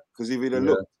area, because if he'd have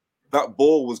looked, that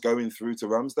ball was going through to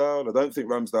Ramsdale. I don't think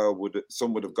Ramsdale would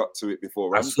have got to it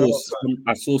before Ramsdale.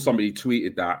 I saw somebody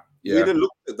tweeted that. If he'd have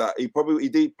looked at that, he probably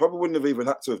wouldn't have even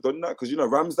had to have done that, because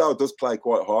Ramsdale does play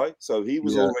quite high, so he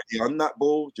was already on that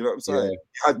ball. Do you know what I'm saying? He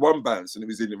had one bounce and it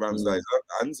was in Ramsdale's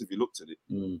hands if you looked at it.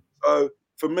 So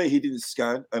for me, he didn't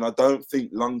scan, and I don't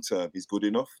think long term he's good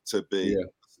enough to be a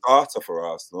starter for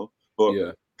Arsenal. But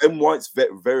Ben White's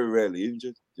very rarely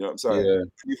injured. You know what I'm saying?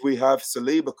 If we have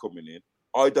Saliba coming in,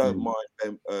 I don't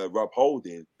mind Rob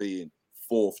Holding being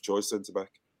 4th choice centre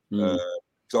back.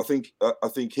 So I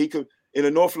think he could. In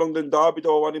a North London derby,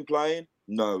 do I want him playing?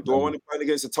 No. Do I want him playing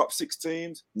against the top 6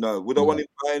 teams? No. Would I want him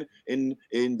playing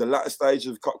in the latter stage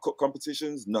of cup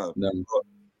competitions? No.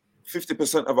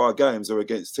 50% of our games are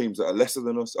against teams that are lesser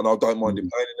than us, and I don't mind him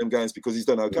playing in them games because he's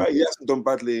done okay. He hasn't done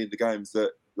badly in the games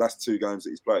last 2 games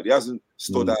that he's played. He hasn't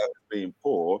stood out as being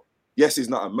poor. Yes, he's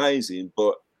not amazing,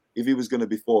 but if he was going to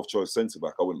be 4th choice centre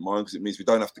back, I wouldn't mind because it means we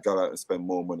don't have to go out and spend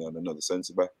more money on another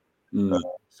centre back.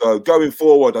 So going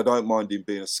forward, I don't mind him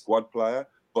being a squad player,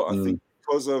 but I think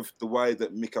because of the way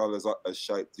that Mikel has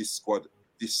shaped this squad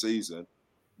this season,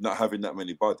 not having that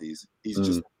many bodies, he's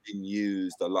just been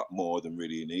used a lot more than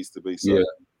really he needs to be. So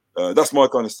that's my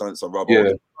kind of stance on Rob.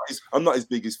 I'm not his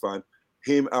biggest fan.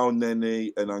 Him, El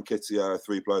Neni, and Nketiah are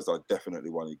 3 players I definitely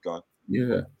wanted gone.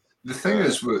 Yeah. The thing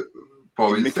is with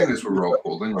Bobby, with Rob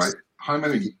Holding, right? How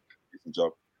many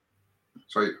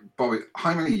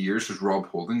years has Rob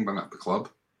Holding been at the club?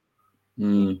 I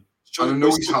know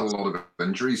he's had a lot of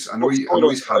injuries. I know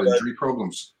he's had injury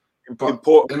problems. But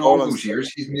in all those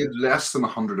years, he's made less than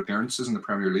 100 appearances in the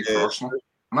Premier League for Arsenal.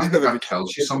 And I think that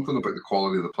tells you something about the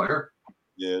quality of the player.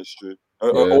 Yeah, it's true.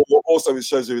 Also, it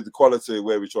shows you the quality of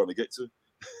where we're trying to get to.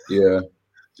 Yeah.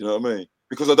 Do you know what I mean?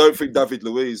 Because I don't think David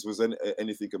Luiz was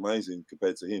anything amazing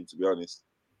compared to him, to be honest.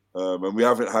 And we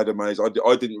haven't had amazing.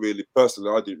 I didn't rate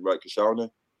Koscielny.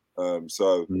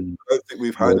 So I don't think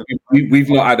we've had. We've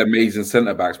not had amazing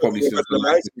centre backs probably since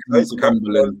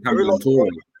Campbell and Toure.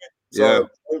 So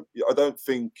I don't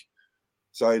think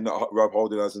saying that Rob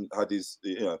Holding hasn't had his.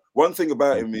 One thing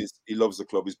about him is he loves the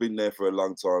club. He's been there for a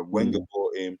long time. Wenger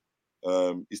bought him.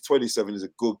 He's 27. He's a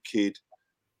good kid.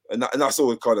 And that's all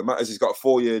that kind of matters. He's got a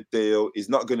 4-year deal. He's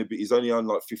not going to be. He's only on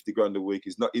like 50 grand a week.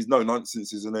 He's no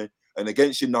nonsense, isn't he? And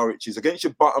against your Norwiches, against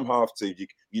your bottom half team,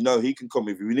 you know he can come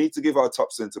in. We need to give our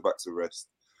top centre backs a rest.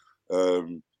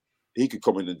 He could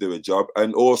come in and do a job.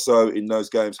 And also in those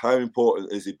games, how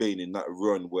important has he been in that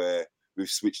run where we've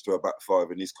switched to a back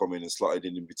 5 and he's come in and slotted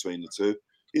in between the 2?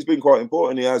 He's been quite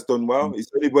important. He has done well.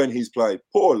 It's only when he's played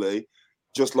poorly,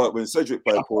 just like when Cedric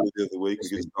played poorly the other week, we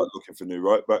can start looking for new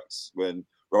right backs. When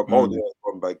Rob Holding has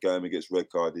one bad game, he gets red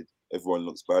carded. Everyone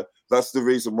looks bad. That's the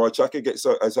reason why Xhaka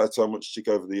has had so much stick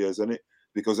over the years, isn't it?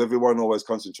 Because everyone always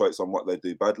concentrates on what they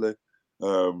do badly.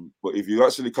 But if you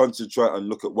actually concentrate and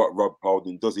look at what Rob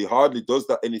Holding does, he hardly does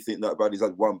anything that bad. He's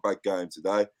had one bad game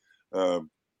today.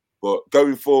 But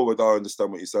going forward, I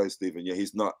understand what you're saying, Stephen. Yeah,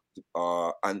 he's not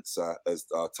our answer as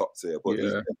our top tier. But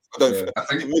I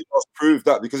think Mikel's proved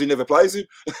that because he never plays him.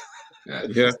 I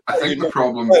think the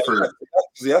problem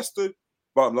he has to.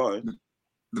 Bottom line,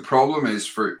 the problem is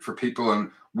for people,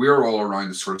 and we're all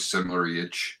around a sort of similar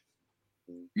age.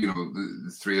 You know,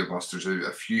 the 3 of us. There's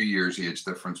a few years age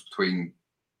difference between,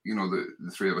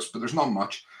 the 3 of us, but there's not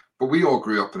much. But we all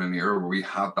grew up in an era where we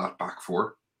had that back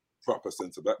 4. Proper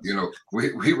centre back.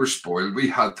 We were spoiled. We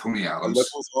had Tony Adams,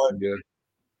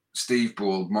 Steve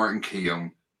Bould, Martin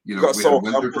Keown. We had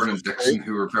Winterburn and Dixon,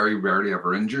 who were very rarely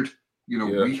ever injured.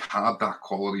 We had that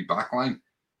quality backline.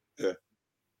 Yeah.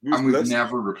 And we've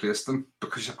never replaced them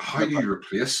because how do you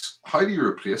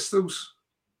replace those?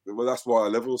 Well, that's why our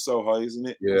level's so high, isn't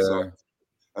it? Yeah. So,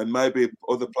 and maybe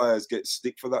other players get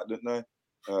stick for that, don't they?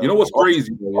 You know what's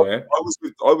crazy? I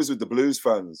was with the Blues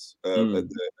fans at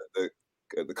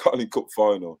the Carling Cup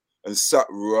final and sat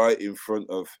right in front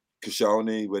of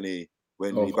Koscielny when he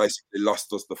basically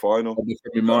lost us the final.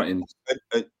 Martins.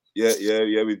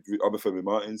 Yeah, with Obafemi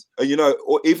Martins. And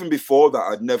even before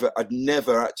that, I'd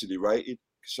never actually rated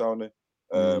Koscielny.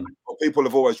 But people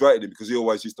have always rated him because he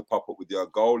always used to pop up with the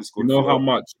goal. Do you know how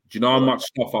much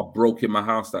stuff I broke in my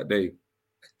house that day?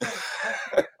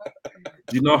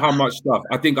 Do you know how much stuff?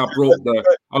 I think I broke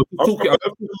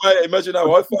imagine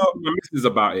how I felt. My missus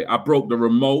about it. I broke the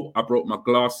remote. I broke my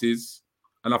glasses,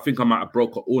 and I think I might have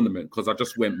broke an ornament because I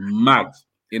just went mad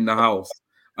in the house.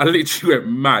 I literally went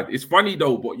mad. It's funny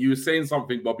though, but you were saying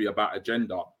something, Bobby, about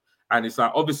agenda, and it's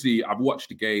like obviously I've watched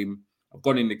the game. I've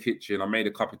gone in the kitchen. I made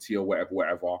a cup of tea or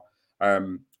whatever.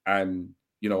 And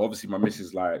obviously my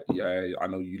missus like, yeah, I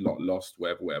know you lot lost,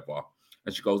 whatever.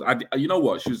 And she goes, you know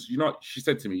what? She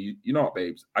said to me, you know what,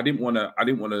 babes? I didn't want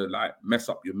to like mess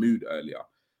up your mood earlier,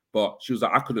 but she was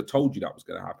like, I could have told you that was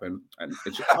going to happen. And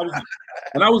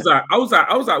I was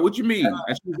like, what do you mean?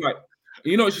 And she was like,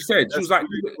 you know what she said? She was like,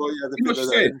 you know what she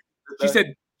said? She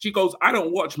said, she goes, I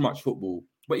don't watch much football.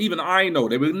 But even I know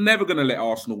they were never going to let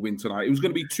Arsenal win tonight. It was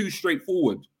going to be too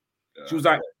straightforward. Yeah. She was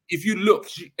like, if you look,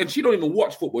 and she don't even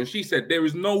watch football. And she said, there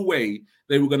is no way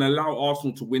they were going to allow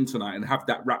Arsenal to win tonight and have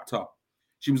that wrapped up.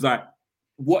 She was like,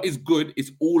 what is good?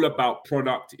 It's all about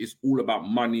product. It's all about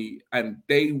money. And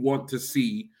they want to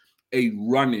see a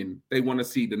run-in. They want to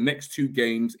see the next 2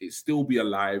 games, it still be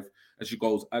alive. and she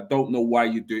goes, I don't know why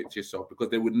you do it to yourself, because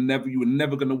you were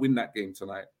never going to win that game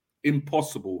tonight.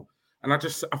 Impossible. And I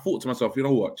thought to myself, you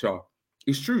know what, Char,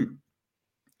 it's true.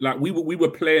 Like we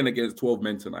were playing against 12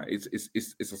 men tonight. It's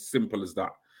as simple as that,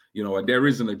 you know. And there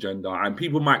is an agenda, and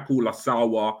people might call us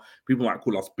sour, people might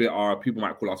call us bitter, people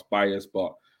might call us biased,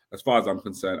 but as far as I'm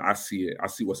concerned, I see it. I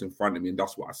see what's in front of me, and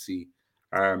that's what I see.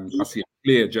 I see a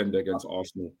clear agenda against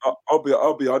Arsenal.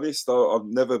 I'll be honest, though, I've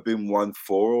never been one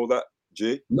for all that,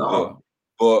 G. No,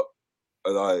 but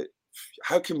like,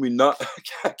 how can we not?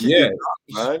 Man,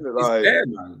 it's there,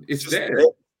 man. It's there.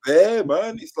 There,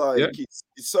 man. It's like it's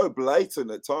so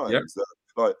blatant at times. That,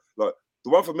 like the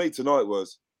one for me tonight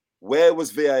was, where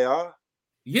was VAR?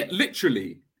 Yeah,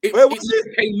 literally. It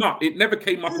never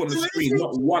came up on the screen,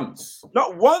 not once.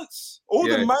 Not once. All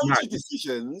the major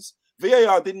decisions,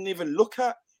 VAR didn't even look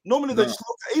at. Normally they just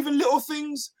look at even little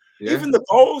things. Yeah. Even the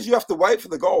goals, you have to wait for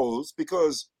the goals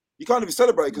because you can't even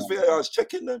celebrate because VAR is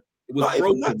checking them. It was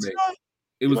broken, mate.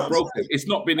 It was broken. It's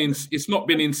not been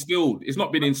instilled. It's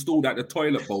not been installed at the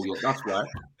toilet bowl yet. That's why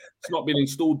it's not been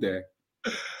installed there.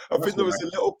 I think there was a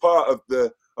little part of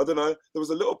I don't know. There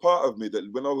was a little part of me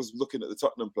that when I was looking at the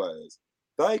Tottenham players,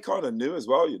 they kind of knew as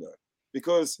well, you know,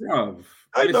 because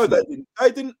they know they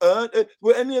didn't earn it.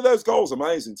 Were any of those goals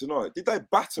amazing tonight? Did they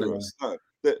batter us? No.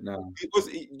 No.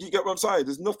 You get what I'm saying?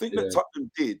 There's nothing that Tottenham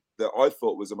did that I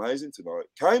thought was amazing tonight.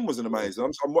 Kane wasn't amazing.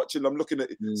 I'm looking at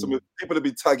some people have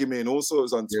been tagging me in all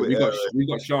sorts on Twitter. We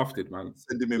got shafted, man.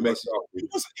 Sending me messages.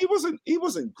 He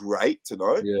wasn't great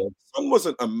tonight. Yeah. Son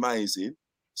wasn't amazing.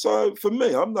 So for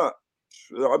me, I'm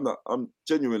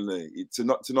genuinely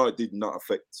tonight did not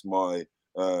affect my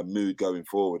mood going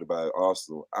forward about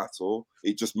Arsenal at all.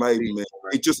 It just made me.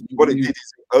 What it did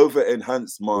is it over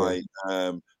enhanced my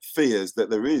fears that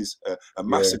there is a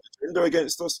massive agenda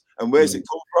against us. And where's it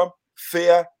come from?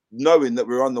 Fear, knowing that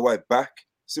we're on the way back.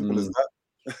 Simple as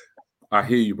that. I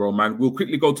hear you, bro, man. We'll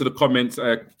quickly go to the comments.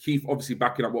 Keith, obviously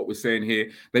backing up what we're saying here.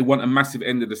 They want a massive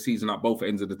end of the season at both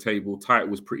ends of the table. Title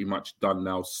was pretty much done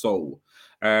now. So,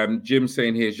 Jim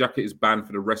saying here, Xhaka is banned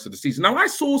for the rest of the season. Now, I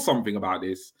saw something about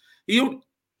this.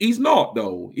 He's not,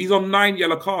 though. He's on 9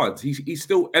 yellow cards. He's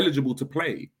still eligible to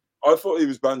play. I thought he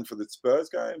was banned for the Spurs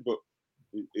game, but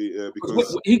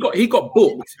because he got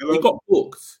booked.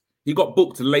 He got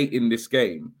booked late in this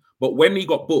game. But when he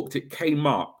got booked, it came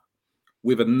up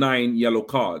with a 9 yellow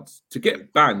cards. To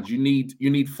get banned, you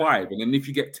need 5, and then if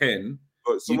you get 10,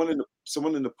 but someone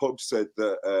in the pub said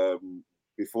that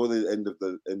before the end of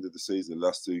the season,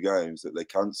 last 2 games, that they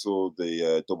cancelled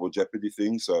the double jeopardy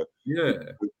thing. So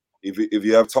if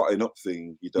you have totting up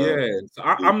thing, you don't. Yeah, so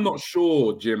I'm not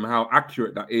sure, Jim, how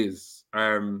accurate that is.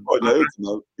 I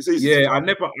know. It's easy. I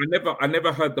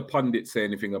never heard the pundit say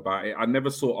anything about it. I never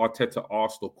saw Arteta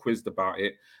asked or quizzed about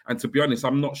it. And to be honest,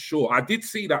 I'm not sure. I did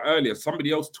see that earlier.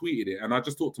 Somebody else tweeted it, and I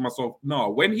just thought to myself, no,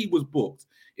 when he was booked,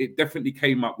 it definitely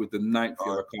came up with the 9th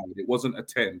yellow card. It wasn't a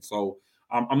 10, so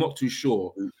I'm not too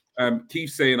sure. Keith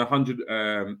saying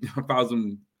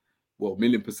 100,000,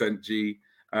 million% G.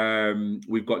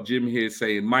 We've got Jim here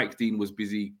saying Mike Dean was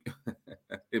busy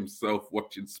himself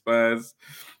watching Spurs.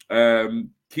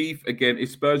 Keith again,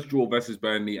 if Spurs draw versus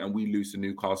Burnley and we lose to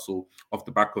Newcastle off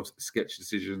the back of sketch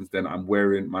decisions, then I'm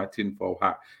wearing my tinfoil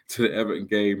hat to the Everton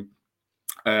game.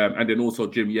 And then also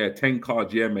Jim, 10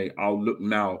 cards, mate. I'll look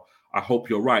now. I hope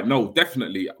you're right. No,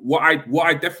 definitely. What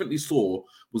I definitely saw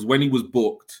was when he was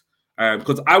booked,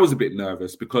 because I was a bit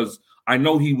nervous because I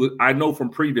know from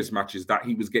previous matches that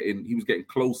he was getting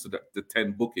close to the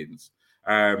 10 bookings.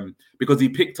 Because he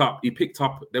picked up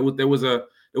there was a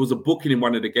booking in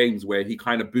one of the games where he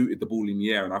kind of booted the ball in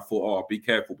the air, and I thought, be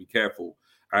careful.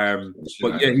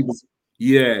 But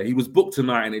he was booked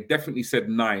tonight, and it definitely said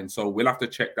 9, so we'll have to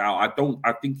check that out.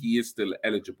 I think he is still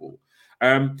eligible.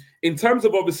 In terms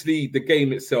of obviously the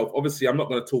game itself, obviously I'm not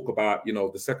going to talk about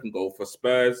the second goal for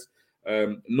Spurs.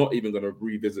 Not even going to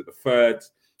revisit the third.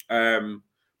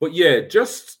 But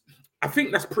I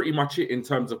think that's pretty much it in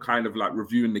terms of kind of like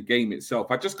reviewing the game itself.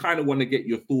 I just kind of want to get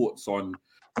your thoughts on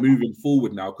moving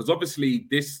forward now, because obviously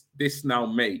this now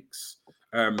makes,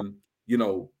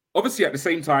 obviously at the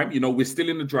same time, we're still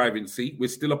in the driving seat. We're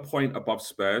still a point above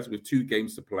Spurs with 2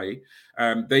 games to play.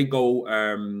 They go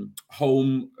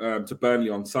home to Burnley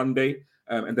on Sunday,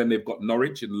 and then they've got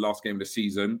Norwich in the last game of the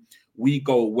season. We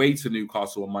go away to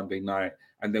Newcastle on Monday night,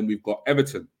 and then we've got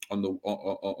Everton on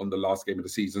the last game of the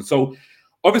season. So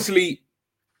obviously,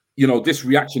 this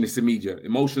reaction is immediate.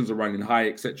 Emotions are running high,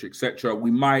 etc., etc.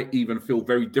 We might even feel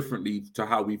very differently to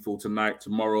how we feel tonight,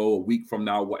 tomorrow, a week from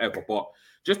now, whatever. But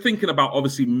just thinking about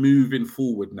obviously moving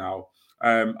forward now,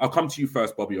 I'll come to you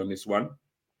first, Bobby, on this one.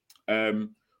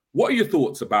 What are your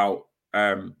thoughts about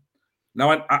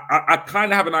Now, I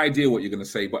kind of have an idea what you're going to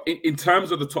say, but in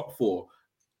terms of the top four,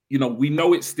 you know, we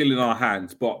know it's still in our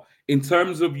hands, but in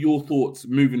terms of your thoughts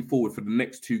moving forward for the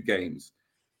next two games,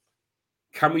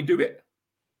 can we do it?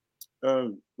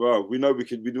 Well, we know we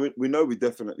can. We know we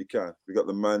definitely can. We got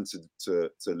the man to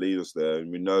lead us there,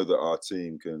 and we know that our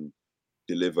team can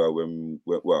deliver when.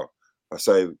 Well, I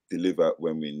say deliver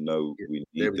when we know we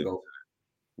need them. Go.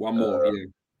 One more, yeah.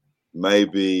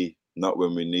 Maybe not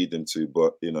when we need them to,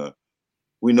 but you know,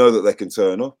 we know that they can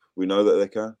turn up. We know that they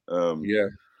can. Yeah.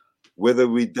 Whether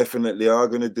we definitely are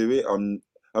going to do it,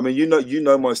 I mean, you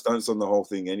know my stance on the whole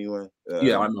thing anyway.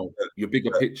 Yeah, I know your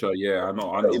bigger picture. Yeah, I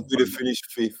know. If we'd have finished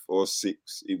 5th or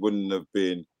 6th, it wouldn't have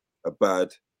been a bad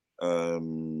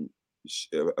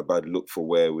look for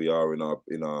where we are in our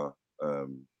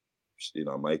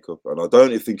makeup. And I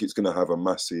don't think it's going to have a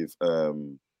massive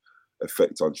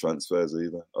effect on transfers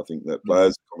either. I think that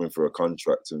players are coming for a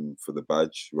contract and for the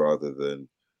badge rather than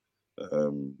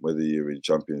whether you're in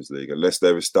Champions League, unless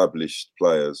they're established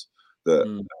players that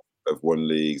have won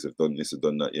leagues, have done this, have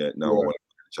done that yet. Now I want to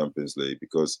play the Champions League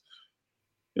because,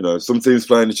 you know, some teams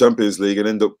play in the Champions League and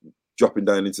end up dropping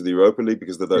down into the Europa League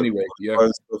because they don't stuff.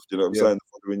 You know what I'm saying?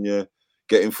 The following year,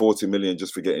 getting 40 million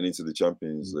just for getting into the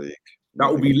Champions League. That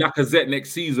will be Lacazette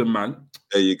next season, man.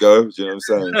 There you go. Do you know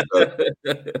what I'm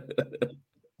saying?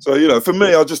 So you know, for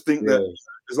me, I just think that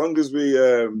as long as we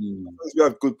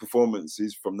have good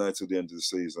performances from now till the end of the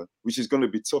season, which is going to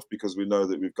be tough because we know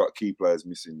that we've got key players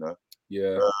missing now.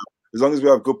 Yeah. As long as we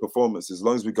have good performances, as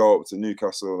long as we go up to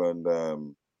Newcastle and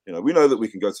you know, we know that we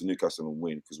can go to Newcastle and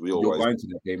win because we always. You're going to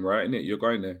that game, right? Isn't it? You're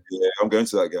going there. Yeah, I'm going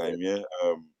to that game. Yeah,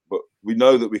 but we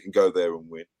know that we can go there and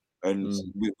win. And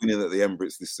winning at the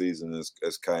Emirates this season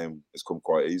has come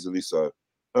quite easily. So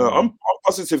I'm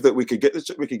positive that we could get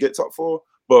top 4.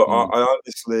 But I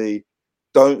honestly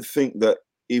don't think that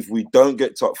if we don't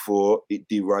get top 4, it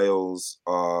derails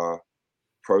our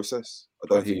process. I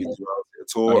don't think it derails it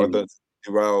at all. I don't think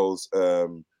it derails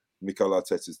Mikel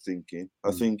Arteta's thinking.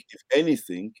 I think if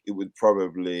anything, it would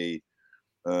probably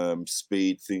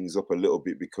speed things up a little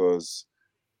bit because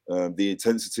the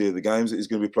intensity of the games that he's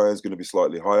going to be playing is going to be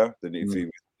slightly higher than if he was in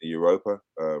the Europa,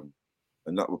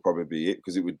 and that would probably be it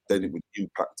because it would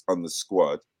impact on the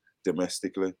squad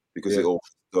domestically because it always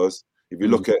does. If you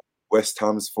look at West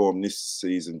Ham's form this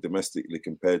season domestically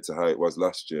compared to how it was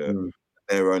last year,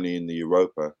 they're only in the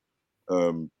Europa.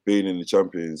 Being in the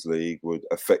Champions League would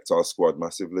affect our squad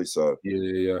massively. So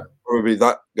probably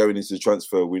that going into the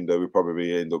transfer window, we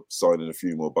probably end up signing a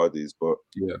few more bodies, but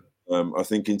I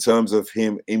think in terms of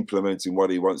him implementing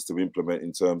what he wants to implement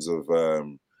in terms of,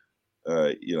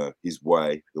 you know, his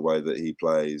way, the way that he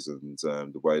plays and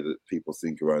the way that people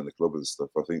think around the club and stuff,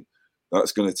 I think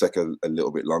that's going to take a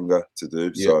little bit longer to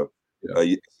do. So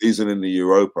season in the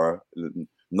Europa,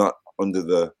 not under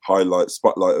the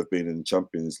spotlight of being in the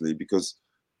Champions League, because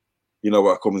you know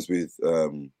what comes with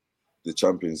the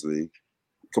Champions League,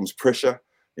 comes pressure,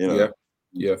 you know.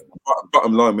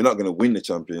 Bottom line, we're not going to win the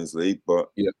Champions League, but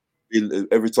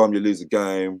every time you lose a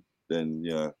game, then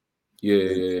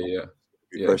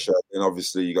pressure. And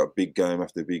obviously, you got big game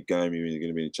after big game. You're going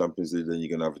to be in the Champions League, then you're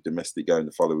going to have a domestic game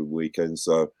the following weekend.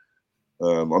 So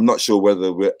I'm not sure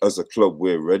whether as a club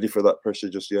we're ready for that pressure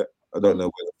just yet. I don't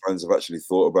know whether fans have actually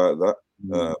thought about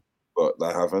that, but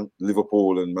they haven't.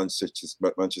 Liverpool and Manchester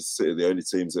City are the only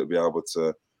teams that will be able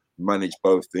to manage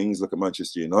both things. Look at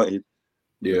Manchester United.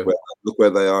 Yeah, look where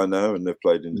they are now, and they've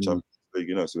played in the Champions League.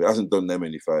 You know, so it hasn't done them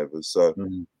any favors. So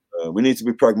we need to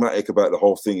be pragmatic about the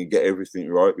whole thing and get everything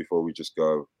right before we just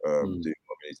go do what we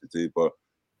need to do. But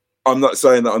I'm not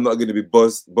saying that I'm not going to be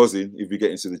buzzing if we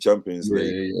get into the Champions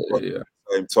League. At the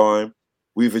same time,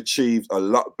 we've achieved a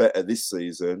lot better this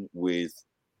season with,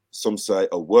 some say,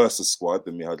 a worse squad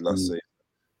than we had last season.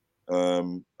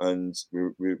 And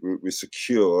we're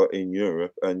secure in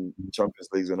Europe, and Champions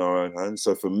League's in our own hands.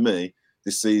 So for me,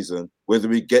 this season, whether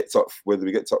we get top 4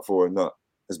 or not,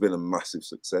 has been a massive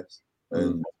success.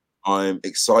 And I'm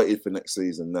excited for next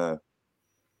season now,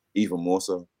 even more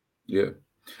so. Yeah.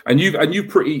 And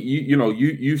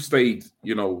you've stayed,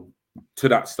 you know, to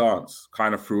that stance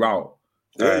kind of throughout.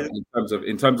 In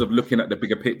terms of looking at the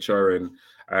bigger picture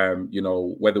and you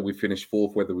know, whether we finish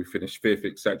 4th, whether we finish 5th,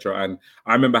 etc. And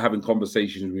I remember having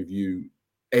conversations with you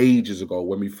ages ago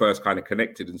when we first kind of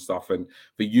connected and stuff. And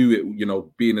for you, you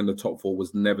know, being in the top 4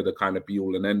 was never the kind of be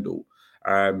all and end all.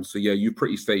 So yeah, you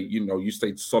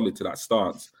stayed solid to that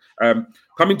stance.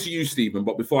 Coming to you, Stephen,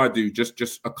 but before I do,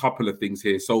 just a couple of things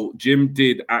here. So Jim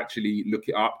did actually look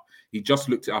it up. He just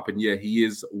looked it up, and yeah, he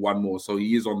is one more. So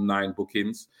he is on 9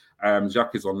 bookings.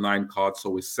 Jacques is on 9 cards,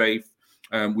 so we're safe.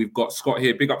 We've got Scott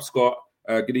here. Big up, Scott.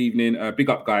 Good evening. Big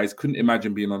up, guys. Couldn't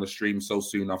imagine being on a stream so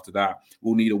soon after that.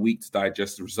 We'll need a week to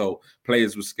digest the result.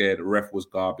 Players were scared. The ref was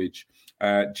garbage.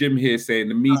 Jim here saying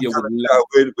the media would love...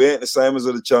 We ain't the same as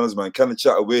other channels, man. Kind of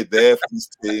chatter, we're there for this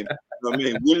team. You know what I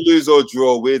mean? Win, lose or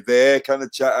draw, we're there. Kind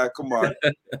of chatter, come on.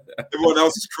 Everyone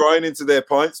else is crying into their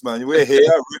pints, man. We're here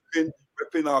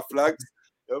ripping our flags.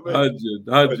 You know what I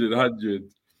mean? 100.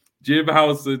 Jim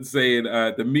Howson saying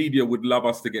the media would love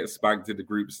us to get spanked in the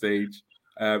group stage.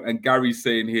 And Gary's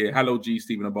saying here, hello, G,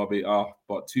 Stephen and Bobby.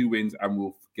 But 2 wins and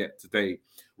we'll get today.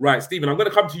 Right, Stephen, I'm going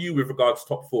to come to you with regards to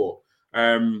top 4.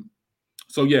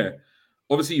 So, yeah,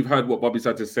 obviously you've heard what Bobby's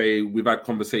had to say. We've had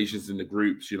conversations in the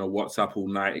groups, WhatsApp all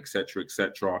night, etc.,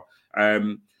 etc.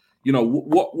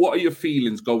 What are your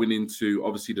feelings going into,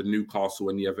 obviously, the Newcastle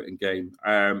and the Everton game?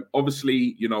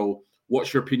 Obviously,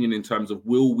 what's your opinion in terms of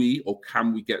will we or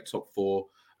can we get top 4?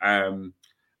 And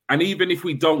even if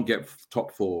we don't get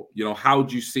top 4, how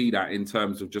do you see that in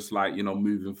terms of just like,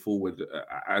 moving forward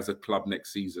as a club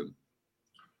next season?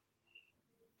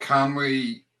 Can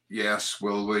we? Yes.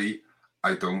 Will we?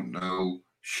 I don't know.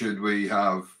 Should we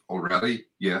have already?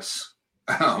 Yes.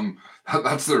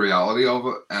 That's the reality of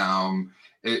it.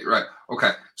 Right.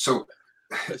 Okay. So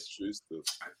that's true still.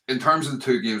 In terms of the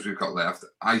 2 games we've got left,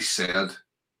 I said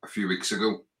a few weeks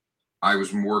ago, I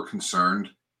was more concerned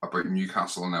about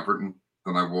Newcastle and Everton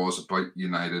than I was about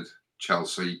United,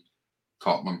 Chelsea,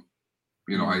 Tottenham.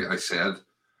 I said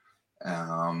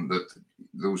that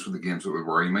those were the games that would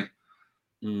worry me.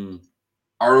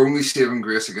 Our only saving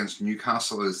grace against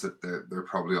Newcastle is that they're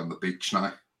probably on the beach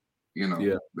now.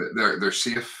 They're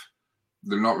safe.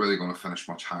 They're not really going to finish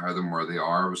much higher than where they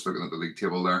are. I was looking at the league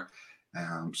table there.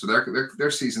 So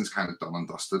their season's kind of done and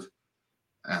dusted.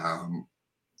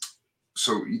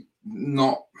 So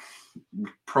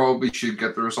probably should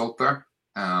get the result there.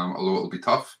 Although it'll be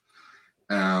tough.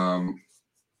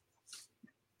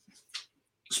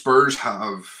 Spurs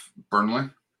have Burnley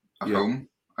at home,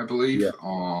 I believe,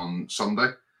 on Sunday.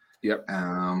 Yep.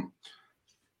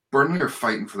 Burnley are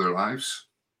fighting for their lives.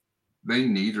 They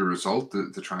need a result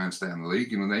to try and stay in the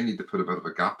league. They need to put a bit of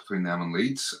a gap between them and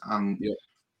Leeds. And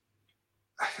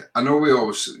I know we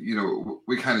always,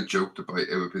 we kind of joked about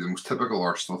it would be the most typical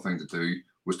Arsenal thing to do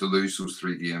was to lose those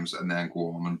 3 games and then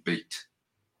go on and beat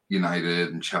United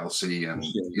and Chelsea and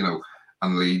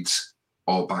and Leeds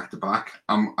all back to back,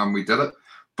 and we did it.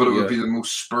 But it would be the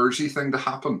most Spursy thing to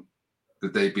happen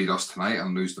that they beat us tonight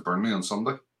and lose to Burnley on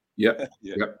Sunday. Yep.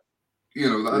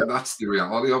 That's the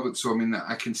reality of it. So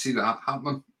I can see that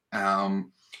happening.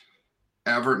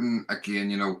 Everton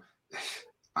again,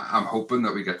 I'm hoping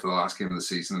that we get to the last game of the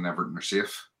season and Everton are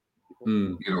safe.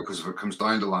 Because if it comes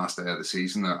down to the last day of the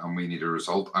season and we need a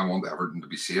result, I want Everton to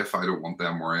be safe. I don't want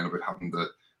them worrying about having to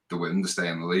win to stay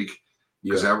in the league,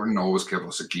 because Everton always give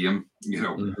us a game.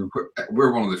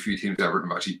 We're one of the few teams Everton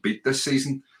have actually beat this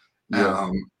season,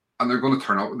 and they're going to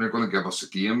turn up and they're going to give us a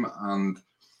game. And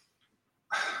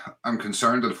I'm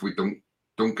concerned that if we don't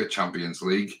get Champions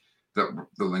League, that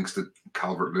the links to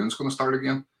Calvert-Lewin's going to start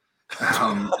again.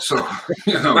 So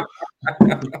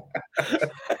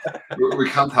we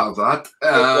can't have that.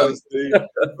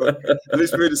 At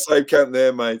least we're in the same camp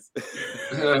there, mate.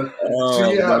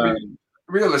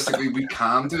 Realistically, we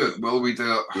can do it. Will we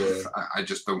do it? I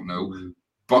just don't know.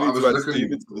 But I was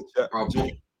looking into the chat.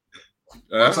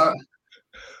 What's that?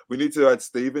 We need to add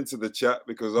Steve into the chat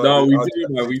because we do.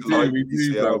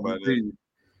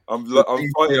 I'm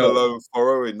fighting a low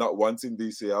furrow in not wanting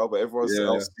DCL, but everyone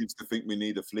else seems to think we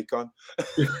need a flick on.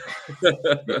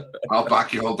 I'll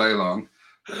back you all day long.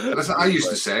 Listen, I used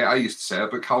to say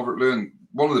about Calvert-Lewin,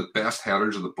 one of the best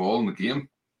headers of the ball in the game.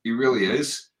 He really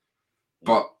is.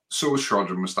 But so is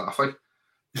Shrodra Mustafi.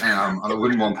 And I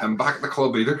wouldn't want him back at the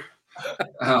club either.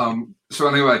 So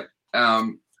anyway,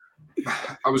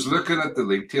 I was looking at the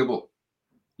league table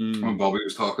when Bobby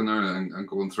was talking there and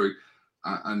going through,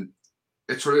 and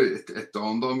it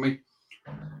dawned on me.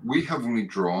 We have only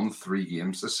drawn 3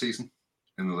 games this season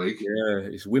in the league. Yeah,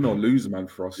 it's win or lose, man,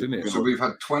 for us, isn't it? So we've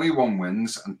had 21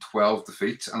 wins and 12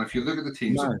 defeats. And if you look at the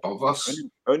teams above us,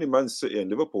 only Man City and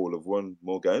Liverpool have won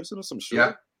more games than us, I'm sure.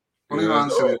 Yeah, only Man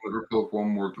City and Liverpool have won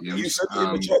more games. You said it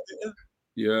in the chat, didn't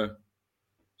you? Yeah.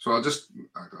 So I've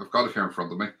got it here in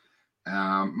front of me.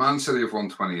 Man City have won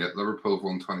 28, Liverpool have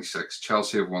won 26,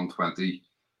 Chelsea have won 20,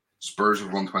 Spurs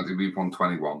have won 20, we've won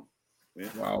 21. Yeah.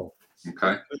 Wow.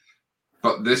 Okay.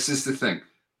 But this is the thing.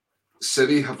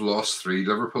 City have lost 3,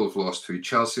 Liverpool have lost 2,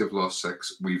 Chelsea have lost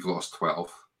 6, we've lost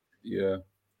 12. Yeah.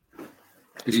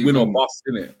 It's win or bust,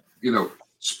 isn't it?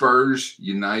 Spurs,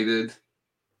 United,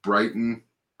 Brighton,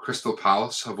 Crystal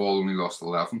Palace have all only lost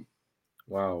 11.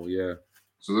 Wow, yeah.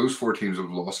 So those 4 teams have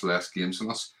lost less games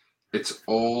than us. it's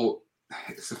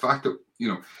the fact that,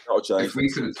 if we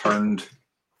could have turned,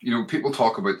 people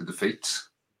talk about the defeats,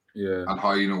 and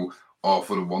how, if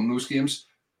we'd have won those games,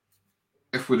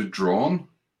 if we'd have drawn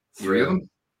 3 of them,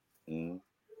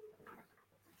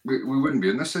 we wouldn't be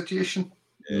in this situation.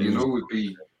 We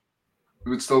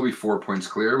would still be 4 points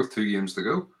clear with 2 games to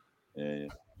go.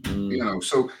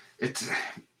 So it's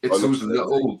those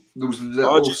little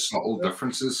subtle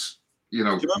differences. Do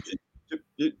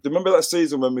you remember that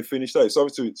season when we finished 8th? Sorry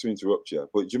to interrupt you,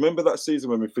 but do you remember that season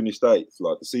when we finished 8th?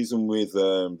 Like the season with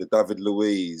the David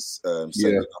Luiz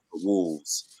sending up the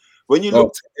Wolves. When you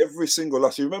looked at every single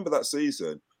loss, you remember that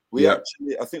season? I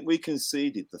think we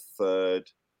conceded the 3rd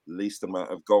least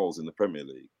amount of goals in the Premier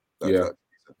League. That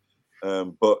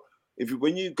season. But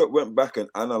when you went back and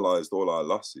analysed all our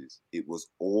losses, it was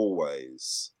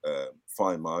always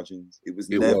fine margins. It was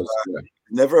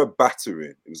never a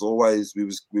battering. It was always we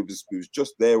was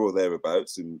just there or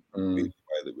thereabouts in the way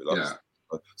that we lost. Yeah.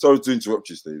 Sorry to interrupt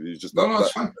you, Steve. It was just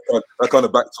it's fine. That kind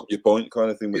of backed up your point,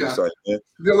 kind of thing. What you're saying. Yeah.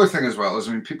 The other thing as well is,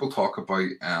 people talk about.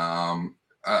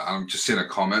 I'm just seeing a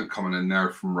comment coming in there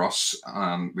from Russ,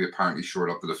 and we apparently shored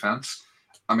up the defence.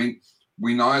 I mean,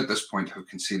 we now at this point have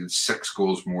conceded 6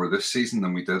 goals more this season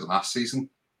than we did last season,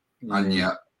 and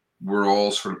yet we're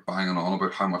all sort of banging on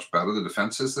about how much better the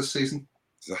defence is this season.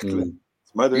 Exactly.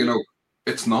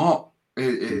 It's not.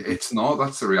 It's not.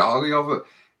 That's the reality of it.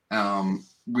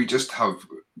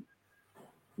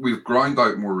 We've ground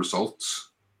out more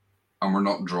results, and we're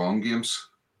not drawing games.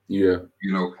 Yeah.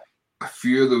 A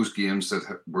few of those games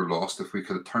that were lost, if we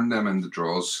could have turned them into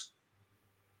draws,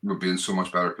 we'd be in so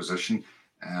much better position.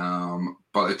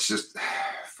 But it's just,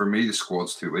 for me, the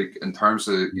squad's too weak in terms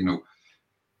of,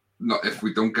 if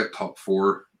we don't get top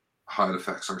 4, how it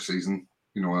affects our season,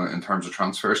 in terms of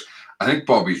transfers. I think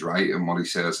Bobby's right in what he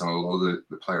says, and a lot of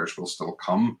the players will still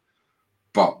come,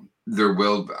 but there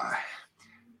will be,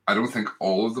 I don't think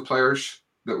all of the players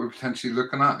that we're potentially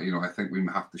looking at, I think we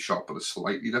have to shop at a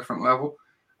slightly different level.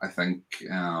 I think,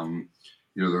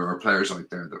 there are players out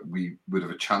there that we would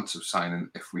have a chance of signing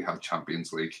if we had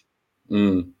Champions League.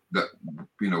 That,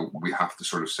 we have to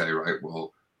sort of say, right,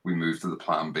 well, we move to the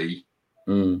plan B.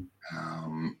 And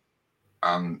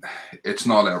it's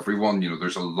not everyone,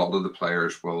 there's a lot of the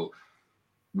players will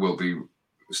be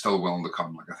still willing to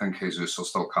come. Like, I think Jesus will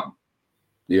still come.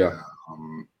 Yeah.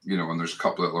 And there's a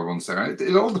couple of other ones there.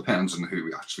 It all depends on who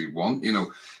we actually want.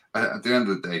 At the end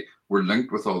of the day, we're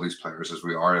linked with all these players as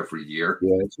we are every year.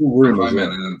 Yeah, it's all rumors. How many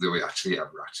of them do we actually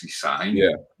ever sign?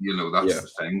 Yeah. That's the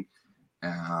thing.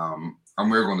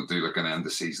 And we're going to do like an end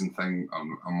of season thing.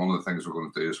 And one of the things we're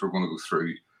going to do is we're going to go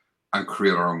through and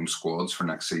create our own squads for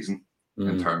next season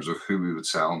in terms of who we would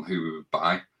sell and who we would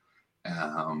buy.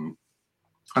 And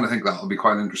I think that'll be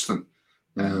quite interesting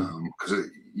because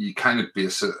you kind of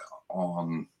base it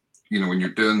on, when you're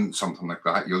doing something like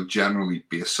that, you'll generally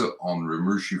base it on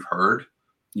rumors you've heard.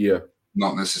 Yeah.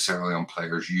 Not necessarily on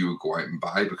players you would go out and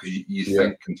buy, because you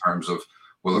think in terms of,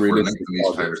 well, if we're linked to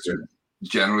these players,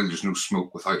 generally there's no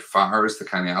smoke without fire is the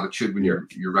kind of attitude when you're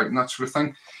writing that sort of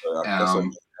thing. That's what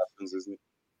happens, isn't it?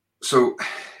 So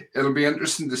it'll be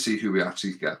interesting to see who we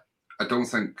actually get. I don't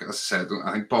think, as I said,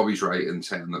 I think Bobby's right in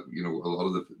saying that, a lot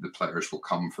of the players will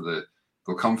come for the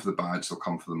badge, they'll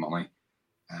come for the money.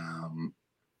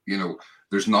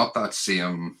 There's not that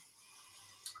same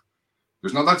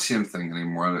thing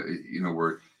anymore,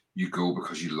 where you go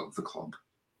because you love the club.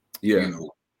 Yeah.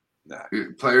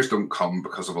 Players don't come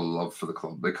because of a love for the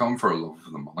club. They come for a love for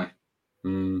the money.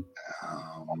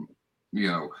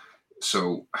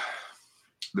 So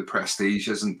the prestige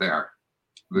isn't there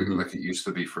like it used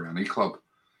to be for any club.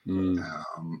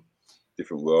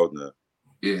 Different world now.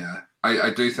 Yeah.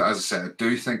 I do, as I said, I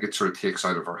do think it sort of takes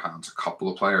out of our hands a couple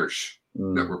of players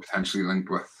that we're potentially linked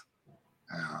with.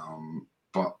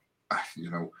 But,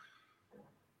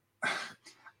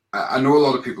 I know a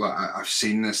lot of people, I've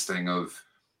seen this thing of,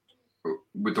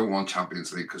 we don't want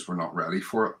Champions League because we're not ready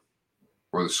for it.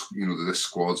 Or, this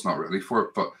squad's not ready for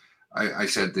it. But I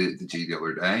said to G the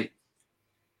other day,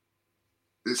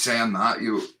 saying that,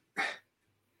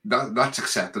 that's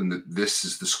accepting that this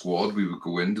is the squad we would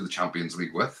go into the Champions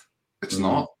League with. It's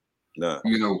not. No.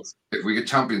 If we get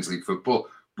Champions League football,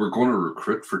 we're going to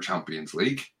recruit for Champions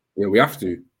League. Yeah, we have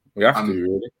to. We have to, really.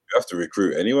 We have to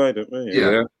recruit anyway, don't we?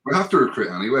 Yeah, we have to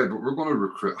recruit anyway, but we're going to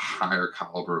recruit a higher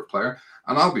caliber of player.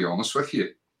 And I'll be honest with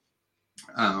you,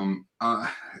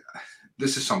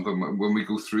 this is something when we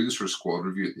go through the sort of squad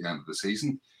review at the end of the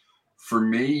season, for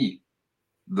me,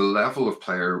 the level of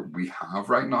player we have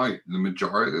right now, the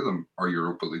majority of them are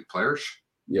Europa League players.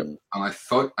 Yep. And I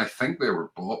think they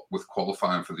were bought with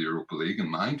qualifying for the Europa League in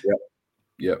mind.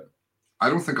 Yep. I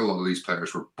don't think a lot of these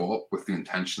players were bought with the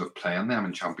intention of playing them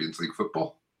in Champions League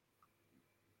football.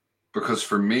 Because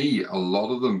for me, a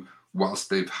lot of them, whilst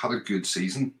they've had a good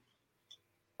season,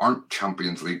 aren't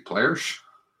Champions League players.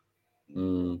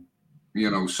 You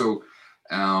know, so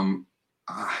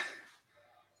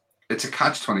it's a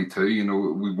catch-22. You know,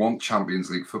 we want Champions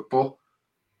League football,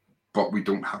 but we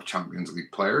don't have Champions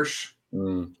League players.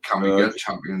 Can we get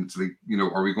Champions League? You know,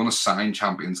 are we going to sign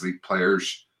Champions League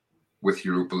players with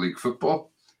Europa League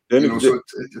football? So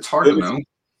it's hard to know.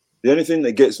 The only thing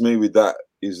that gets me with that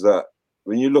is that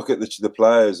when you look at the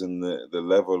players and the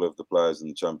level of the players in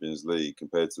the Champions League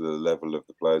compared to the level of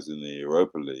the players in the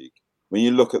Europa League, when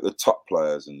you look at the top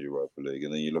players in the Europa League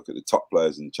and then you look at the top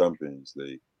players in the Champions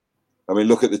League, I mean,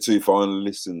 look at the two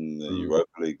finalists in the Europa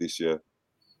League this year,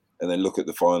 and then look at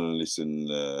the finalists in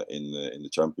the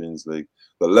Champions League.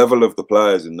 The level of the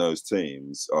players in those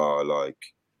teams are like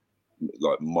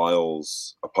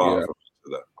miles apart from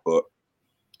each other. But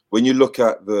when you look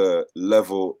at the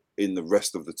level in the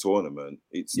rest of the tournament,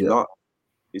 it's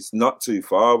not too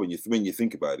far when you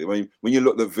think about it. I mean, when you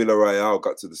look that Villarreal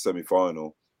got to the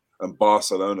semi-final and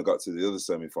Barcelona got to the other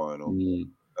semi-final,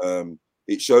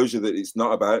 it shows you that it's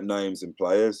not about names and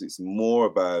players. It's more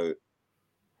about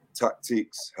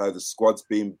tactics, how the squad's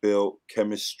being built,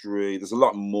 chemistry. There's a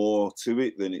lot more to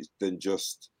it than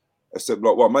just except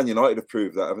like Man United have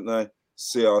proved that, haven't they?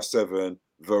 CR7,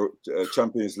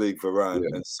 Champions League, Varane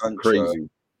and Sancho. Crazy.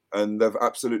 And they've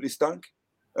absolutely stank.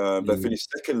 They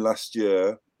finished second last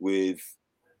year with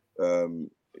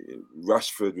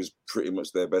Rashford was pretty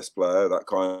much their best player, that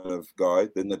kind of guy.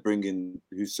 Then they bring in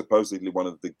who's supposedly one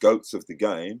of the GOATs of the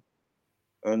game,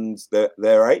 and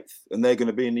they're eighth, and they're going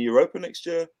to be in the Europa next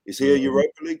year. Is he a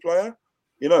Europa League player?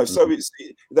 You know, so it's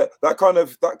that kind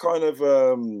of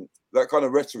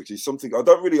rhetoric is something I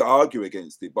don't really argue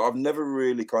against it, but I've never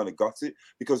really kind of got it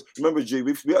because remember, G,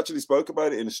 we actually spoke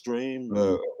about it in a stream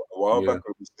a while back.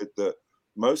 Where we said that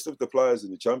most of the players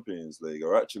in the Champions League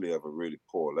are actually of a really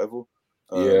poor level.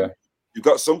 You've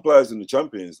got some players in the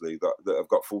Champions League that have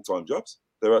got full-time jobs.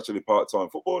 They're actually part-time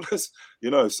footballers,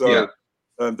 you know. So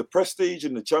the prestige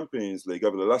in the Champions League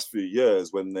over the last few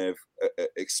years, when they've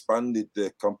expanded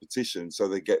the competition so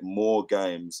they get more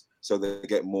games, so they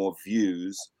get more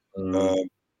views,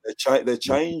 they're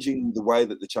changing the way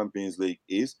that the Champions League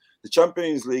is. The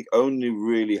Champions League only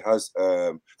really has...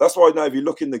 that's why now if you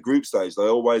look in the group stage, they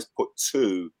always put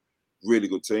two really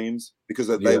good teams because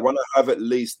they want to have at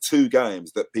least two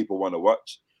games that people want to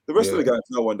watch. The rest of the games,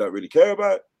 no one don't really care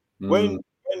about. When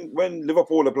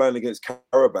Liverpool are playing against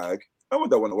Qarabag, no one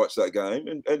don't want to watch that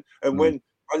game. And when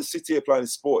Man City are playing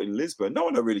Sporting Lisbon, no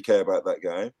one don't really care about that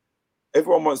game.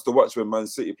 Everyone wants to watch when Man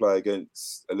City play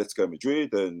against Atletico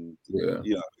Madrid and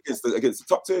you know against the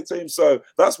top tier teams. So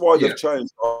that's why they've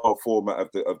changed the whole format of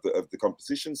the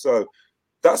competition. So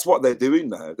that's what they're doing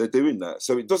now. They're doing that.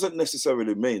 So it doesn't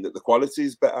necessarily mean that the quality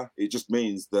is better. It just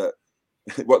means that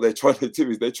what they're trying to do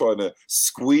is they're trying to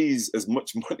squeeze as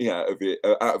much money out of it,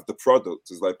 out of the product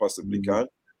as they possibly can.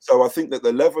 So I think that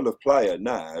the level of player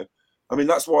now, I mean,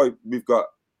 that's why we've got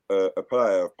a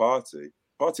player of Partey.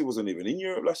 Partey wasn't even in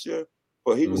Europe last year,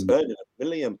 but he was earning £1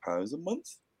 million a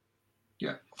month.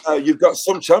 Yeah. You've got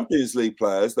some Champions League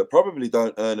players that probably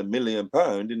don't earn £1 million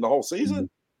in the whole season.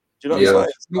 Do you know what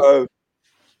I'm saying?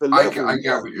 So I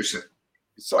get what you're saying.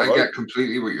 I get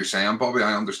completely what you're saying, Bobby.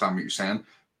 I understand what you're saying,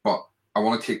 but I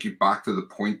want to take you back to the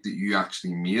point that you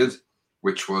actually made,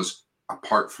 which was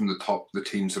apart from the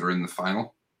teams that are in the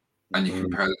final, and you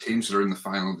compare the teams that are in the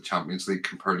final of the Champions League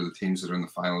compared to the teams that are in the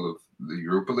final of the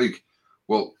Europa League.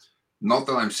 Well, not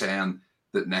that I'm saying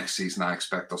that next season I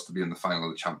expect us to be in the final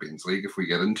of the Champions League if we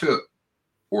get into it,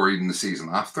 or even the season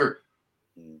after.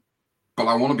 But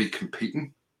I want to be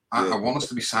competing. I want us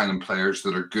to be signing players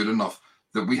that are good enough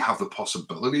that we have the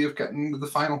possibility of getting into the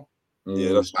final.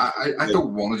 I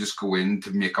don't want to just go in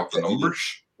to make up the numbers.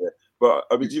 But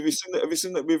I mean, have you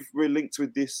seen that we're linked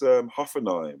with this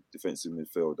Hoffenheim defensive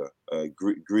midfielder,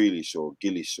 Grealish or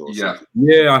Gillish or something?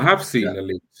 Yeah, I have seen the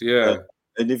links. Yeah.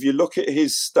 And if you look at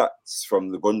his stats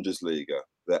from the Bundesliga,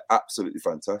 they're absolutely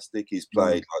fantastic. He's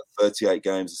played like 38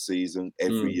 games a season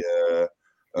every year.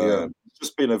 He's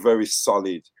just been a very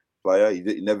solid player. He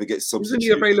never gets substituted.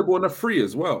 Isn't he available on a free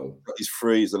as well? He's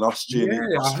free. He's an Austrian.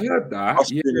 Yeah, I heard that.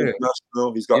 Austrian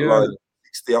international. He's got like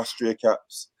 60 Austria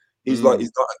caps. He's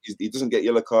he doesn't get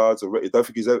yellow cards. Or I don't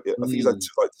think he's. I think he's had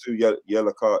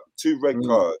two red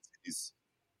cards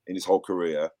in his whole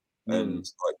career. And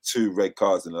like 2 red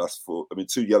cards in the last 4. I mean,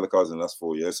 2 yellow cards in the last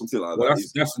 4 years, something like that.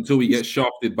 That's until he gets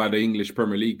shafted by the English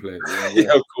Premier League players.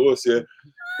 Yeah, of course, yeah.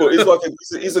 But he's like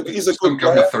he's a good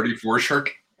player. 34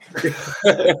 shirt.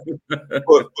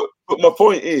 but my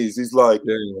point is like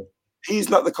he's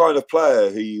not the kind of player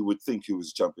who you would think he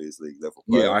was a Champions League level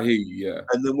player. Yeah, I hear you. Yeah.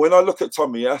 And then when I look at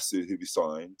Tomiyasu, who we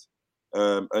signed,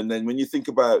 and then when you think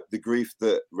about the grief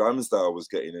that Ramsdale was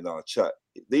getting in our chat,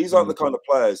 these aren't the kind of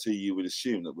players who you would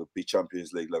assume that would be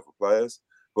Champions League level players.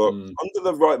 But under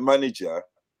the right manager,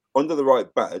 under the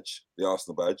right badge, the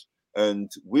Arsenal badge,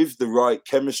 and with the right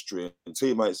chemistry and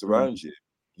teammates around you,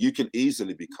 you can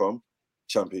easily become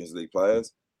Champions League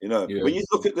players. You know, when you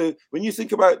look at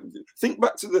think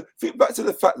back to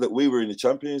the fact that we were in the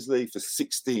Champions League for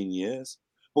 16 years,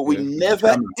 but we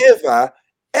never,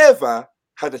 ever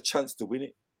had a chance to win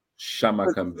it.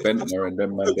 Shamak and Bentner and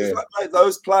them man there. Like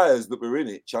those players that were in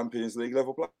it, Champions League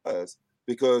level players,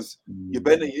 because your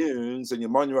Benayoun's and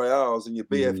your Monreals and your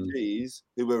BFGs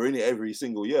who were in it every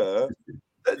single year,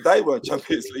 they weren't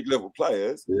Champions League level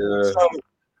players. Yeah. So,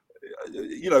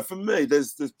 you know, for me,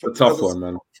 there's a tough one,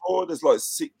 man. There's like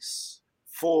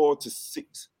 4 to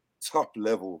 6 top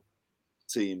level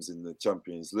teams in the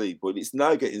Champions League, but it's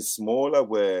now getting smaller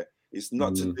where it's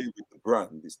not to do with the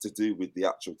brand, it's to do with the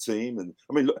actual team. And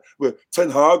I mean, look, we're Ten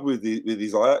Hag with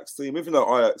his Ajax team, even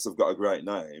though Ajax have got a great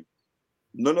name,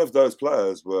 none of those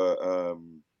players were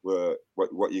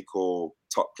what you call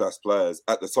top class players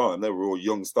at the time. They were all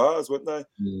young stars, weren't they?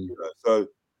 You know, so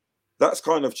that's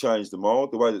kind of changed the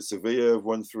mold. The way that Sevilla have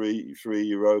won three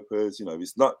Europas, you know,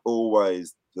 it's not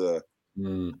always the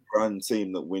brand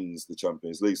team that wins the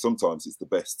Champions League. Sometimes it's the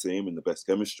best team and the best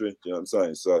chemistry. Do you know what I'm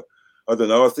saying? So I don't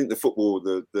know. I think the football,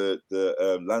 the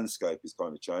landscape is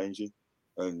kind of changing,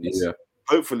 and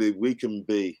hopefully we can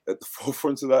be at the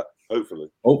forefront of that.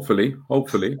 Hopefully.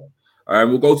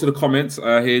 We'll go to the comments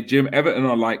here. Jim, Everton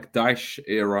are like Daesh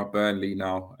era Burnley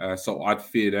now, so I'd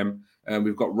fear them.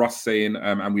 We've got Russ saying,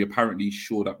 and we apparently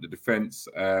shored up the defence.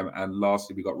 And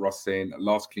lastly, we got Russ saying,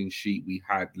 last clean sheet we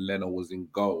had, Leno was in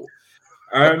goal.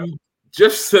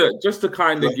 Just to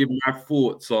kind of give my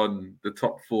thoughts on the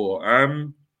top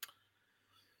 4.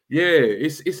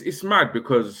 It's mad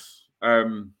because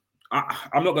I'm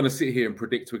not going to sit here and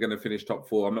predict we're going to finish top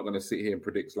 4. I'm not going to sit here and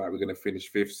predict like we're going to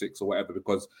finish 5th, 6th, or whatever,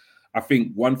 because I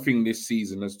think one thing this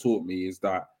season has taught me is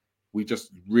that we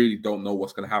just really don't know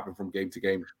what's going to happen from game to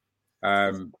game.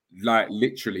 Like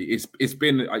literally, it's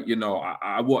been you know,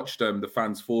 I watched the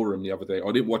fans forum the other day.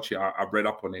 I didn't watch it. I read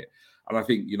up on it, and I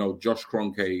think, you know, Josh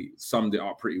Kroenke summed it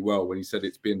up pretty well when he said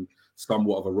it's been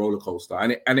somewhat of a roller coaster,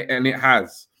 and it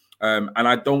has. And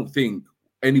I don't think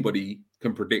anybody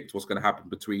can predict what's going to happen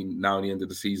between now and the end of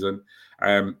the season.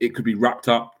 It could be wrapped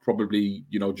up probably,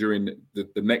 you know, during the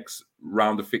next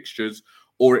round of fixtures,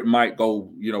 or it might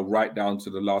go, you know, right down to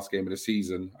the last game of the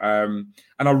season. And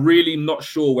I'm really not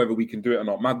sure whether we can do it or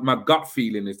not. My gut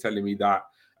feeling is telling me that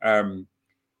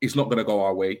it's not going to go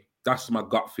our way. That's my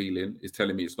gut feeling is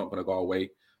telling me it's not going to go our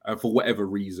way for whatever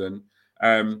reason.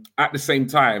 At the same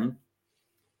time,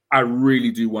 I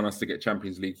really do want us to get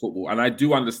Champions League football. And I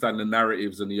do understand the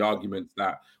narratives and the arguments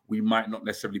that we might not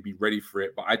necessarily be ready for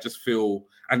it. But I just feel,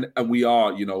 and we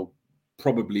are, you know,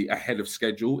 probably ahead of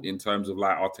schedule in terms of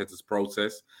like Arteta's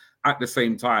process. At the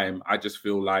same time, I just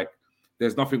feel like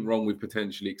there's nothing wrong with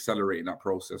potentially accelerating that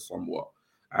process somewhat.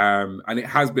 And it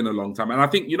has been a long time. And I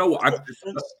think, you know what,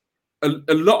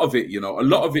 a lot of it, you know, a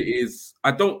lot of it is,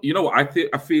 I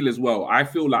feel as well. I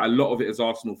feel like a lot of it as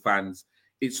Arsenal fans,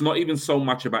 it's not even so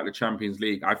much about the Champions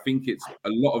League. I think a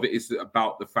lot of it is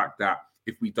about the fact that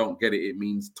if we don't get it, it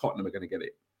means Tottenham are going to get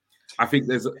it. I think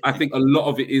a lot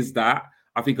of it is that.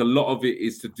 I think a lot of it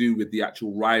is to do with the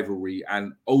actual rivalry,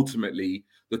 and ultimately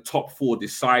the top 4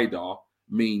 decider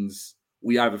means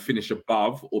we either finish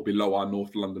above or below our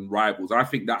North London rivals. I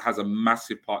think that has a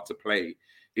massive part to play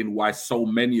in why so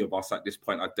many of us at this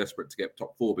point are desperate to get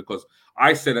top 4, because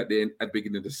I said at the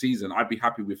beginning of the season, I'd be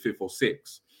happy with 5th or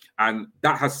 6th. And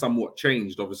that has somewhat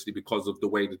changed, obviously, because of the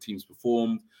way the team's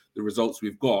performed, the results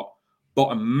we've got.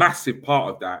 But a massive part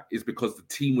of that is because the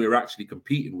team we're actually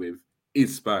competing with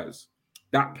is Spurs.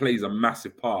 That plays a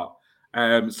massive part.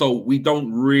 So we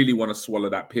don't really want to swallow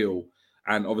that pill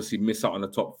and obviously miss out on the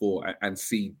top 4 and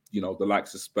see, you know, the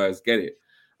likes of Spurs get it.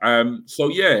 So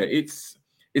yeah, it's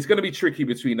going to be tricky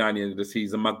between now and the end of the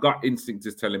season. My gut instinct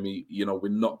is telling me, you know, we're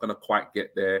not going to quite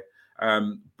get there.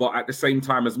 But at the same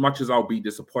time, as much as I'll be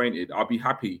disappointed, I'll be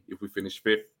happy if we finish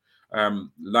 5th.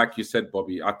 Like you said,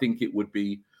 Bobby, I think it would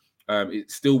be, it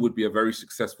still would be a very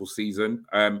successful season.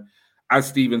 As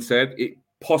Stephen said, it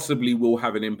possibly will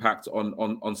have an impact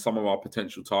on some of our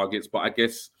potential targets, but I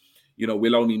guess, you know,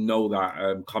 we'll only know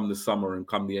that come the summer and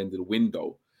come the end of the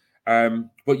window.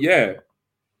 But yeah,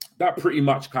 that pretty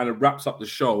much kind of wraps up the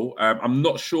show. I'm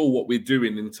not sure what we're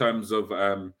doing in terms of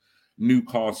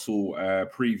Newcastle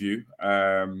preview.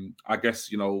 I guess,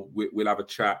 we'll have a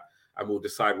chat and we'll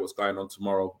decide what's going on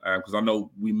tomorrow. Because I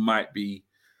know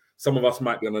some of us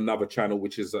might be on another channel,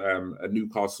 which is a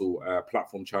Newcastle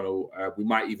platform channel. We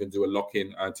might even do a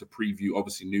lock-in to preview,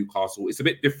 obviously, Newcastle. It's a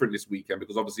bit different this weekend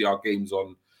because obviously our game's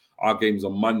on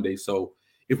Monday. So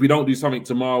if we don't do something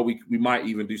tomorrow, we might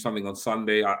even do something on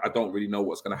Sunday. I don't really know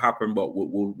what's going to happen, but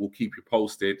we'll keep you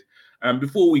posted.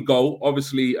 Before we go,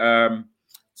 obviously,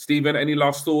 Stephen, any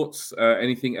last thoughts?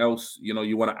 Anything else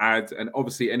you want to add? And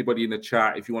obviously, anybody in the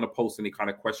chat, if you want to post any kind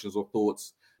of questions or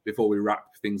thoughts before we wrap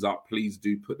things up, please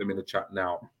do put them in the chat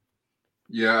now.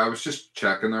 Yeah, I was just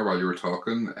checking there while you were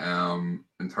talking.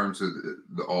 In terms of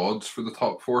the odds for the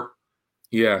top four.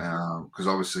 Yeah. Because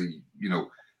obviously,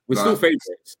 we're still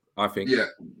favourites, I think. Yeah.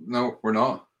 No, we're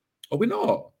not. Oh, we're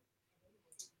not.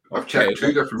 I've checked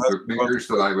two different bookmakers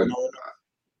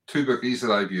two bookies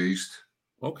that I've used.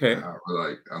 Okay. And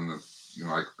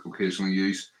I occasionally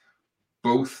use.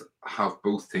 Both have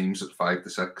both teams at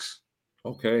 5-6.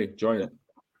 Okay, join it.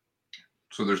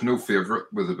 So there's no favourite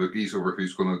with the bookies over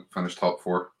who's going to finish top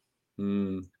four.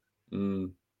 Can't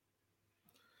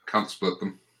split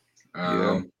them.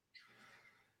 Final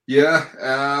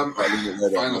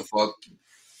thought.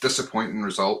 Disappointing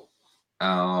result.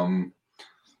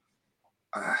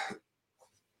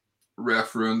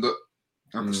 Ref ruined it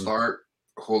at the start.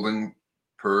 Holding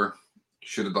poor.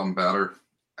 Should have done better.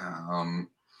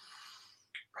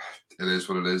 It is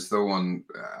what it is, though. And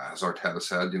as Arteta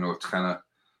said, it's kind of,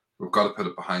 we've got to put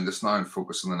it behind us now and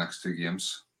focus on the next two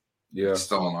games. Yeah. It's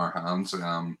still in our hands.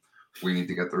 We need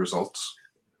to get the results.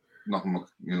 Nothing,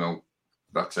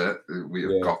 that's it. We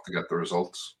have got to get the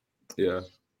results. Yeah.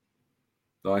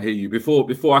 No, I hear you.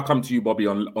 Before I come to you, Bobby,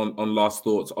 on last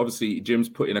thoughts, obviously, Jim's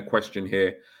put in a question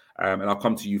here, and I'll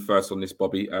come to you first on this,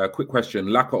 Bobby. Quick question.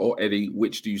 Laka or Eddie,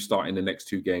 which do you start in the next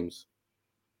two games?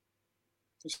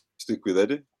 Stick with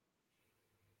Eddie.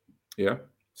 Yeah.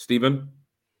 Stephen?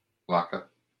 Laka.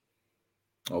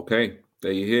 Okay,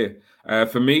 there you hear.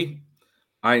 For me,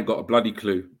 I ain't got a bloody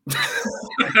clue.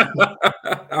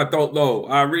 I don't know.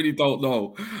 I really don't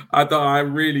know. I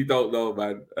really don't know,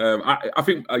 man. I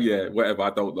think, whatever.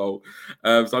 I don't know.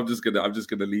 So I'm just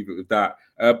gonna leave it with that.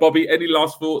 Bobby, any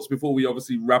last thoughts before we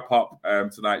obviously wrap up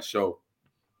tonight's show?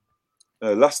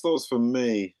 Last thoughts for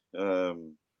me.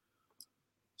 So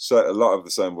a lot of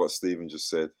the same what Stephen just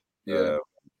said. Yeah.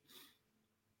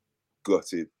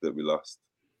 Gutted that we lost.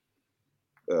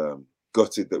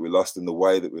 Gutted that we lost in the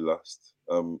way that we lost.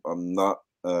 I'm not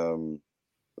a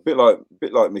bit like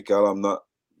Mikel. I'm not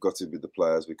gutted with the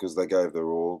players because they gave their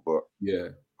all. But yeah,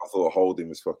 I thought Holding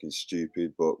was fucking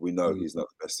stupid. But we know he's not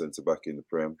the best centre back in the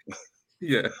Prem.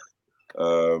 Yeah.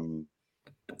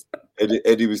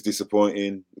 Eddie was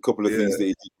disappointing. A couple of things that he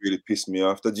did really pissed me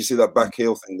off. Did you see that back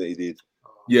heel thing that he did?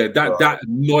 Yeah, that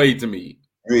annoyed me.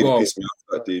 Really pissed me off,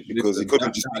 that did, because he could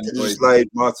have just laid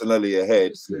Martinelli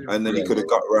ahead, and then he could have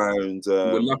got round. We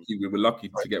were lucky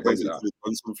to get rid of that.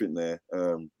 Done something there.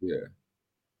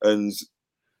 And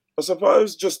I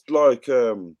suppose just like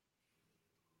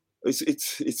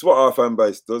it's what our fan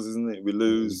base does, isn't it? We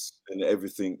lose, and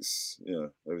everything's the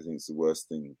worst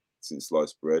thing since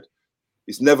sliced bread.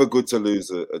 It's never good to lose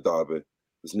a derby.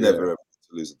 It's never ever good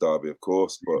to lose a derby, of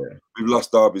course, but we've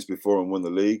lost derbies before and won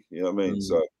the league. You know what I mean?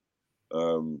 So.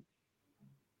 I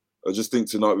just think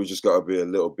tonight we just got to be a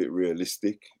little bit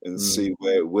realistic and see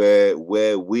where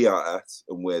we are at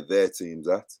and where their team's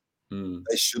at.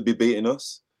 They should be beating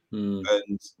us,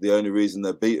 and the only reason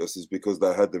they beat us is because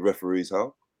they had the referee's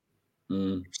help.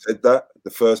 Said that the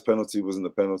first penalty wasn't a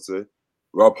penalty.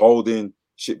 Rob Holding,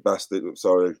 shit bastard.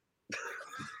 Sorry.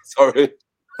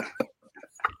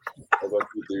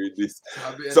 Doing this.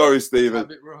 Sorry, Stephen.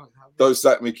 Don't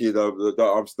sack me, kid.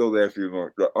 I'm still there for you,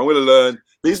 Mark. I'm going to learn.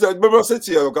 Remember I said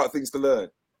to you, I've got things to learn.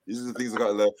 These are the things I've got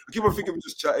to learn. I keep on thinking we're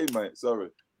just chatting, mate. Sorry.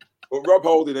 But Rob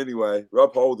Holding, anyway.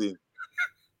 Rob Holding.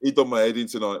 He done my head in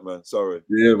tonight, man. Sorry.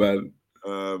 Yeah, man.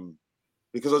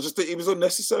 Because I just think he was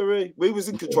unnecessary. We was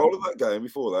in control of that game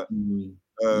before that.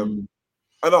 And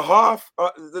a half.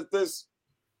 I'm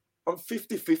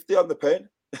 50-50 on the pen.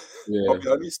 I'll be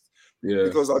honest. Yeah.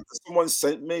 Because someone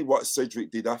sent me what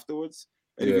Cedric did afterwards.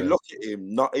 And if you look at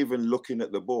him, not even looking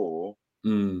at the ball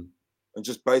and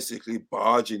just basically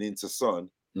barging into Son.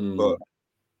 But,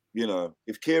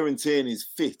 if Kieran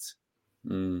Tierney's fit,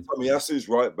 Tomiyasu's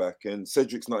right back and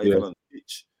Cedric's not even on the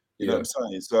pitch. You know what I'm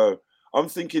saying? So I'm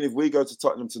thinking if we go to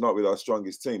Tottenham tonight with our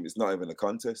strongest team, it's not even a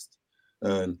contest.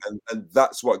 And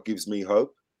that's what gives me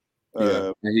hope.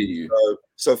 I hear you.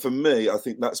 So for me, I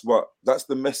think that's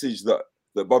the message that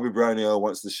Bobby Brownhill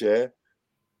wants to share.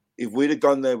 if we'd have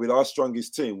gone there with our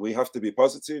strongest team, we have to be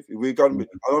positive. If we've gone,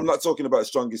 I'm not talking about the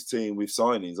strongest team with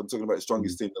signings. I'm talking about the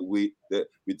strongest team that with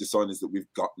the signings that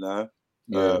we've got now.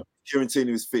 Kieran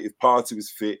Tierney was fit. If Partey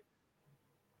was fit,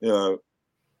 if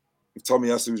Tommy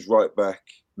Asu was right back,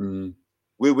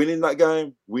 we're winning that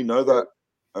game. We know that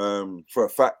for a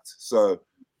fact. So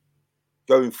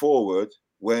going forward,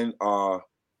 when our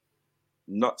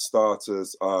not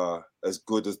starters are as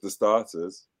good as the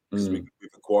starters, because we've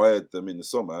acquired them in the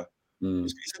summer,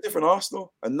 it's a different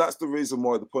Arsenal, and that's the reason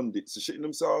why the pundits are shitting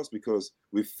themselves, because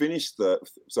we finished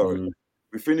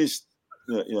we finished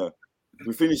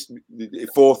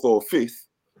fourth or fifth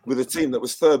with a team that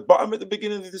was third bottom at the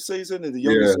beginning of the season in the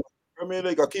youngest Premier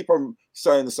League. I keep on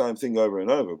saying the same thing over and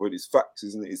over, but it's facts,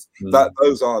 isn't it? It's that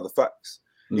those are the facts.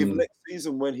 If next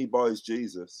season, when he buys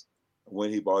Jesus, and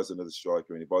when he buys another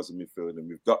striker and he buys a midfielder, and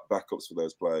we've got backups for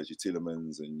those players, your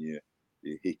Tillemans and your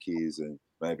Hickeys and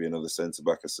maybe another centre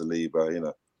back, a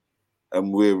Saliba,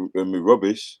 and we're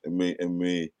rubbish, and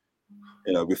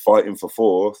we're fighting for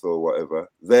fourth or whatever,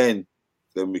 then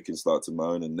we can start to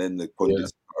moan, and then the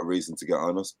pundits got a reason to get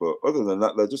on us. But other than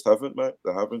that, they just haven't, mate.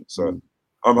 They haven't. So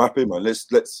I'm happy, man. Let's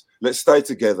stay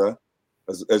together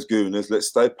as Gooners. Let's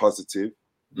stay positive.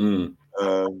 And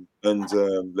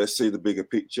let's see the bigger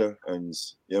picture. And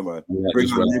man,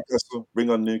 bring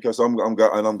on Newcastle. I'm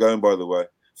going, by the way.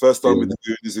 First time with the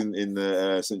Gooners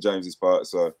in St James's Park.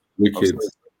 So wicked.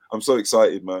 I'm so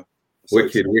excited, man.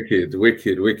 Wicked.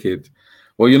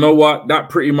 Well, you know what? That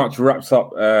pretty much wraps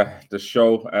up the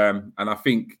show. And I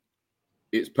think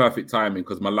it's perfect timing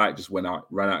because my light just ran out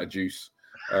of juice,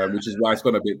 which is why it's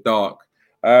gone a bit dark.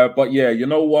 But yeah, you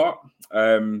know what?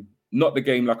 Not the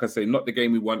game, like I say, not the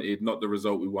game we wanted, not the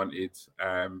result we wanted.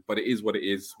 But it is what it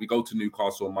is. We go to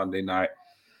Newcastle on Monday night.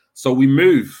 So we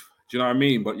move. Do you know what I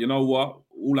mean? But you know what?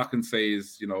 All I can say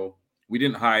is, we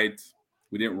didn't hide.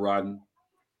 We didn't run.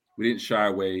 We didn't shy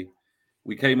away.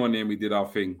 We came on in, we did our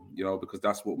thing, because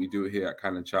that's what we do here at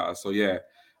Cannon Chatter. So yeah,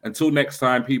 until next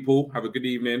time, people, have a good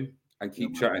evening and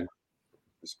keep chatting.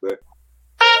 Respect.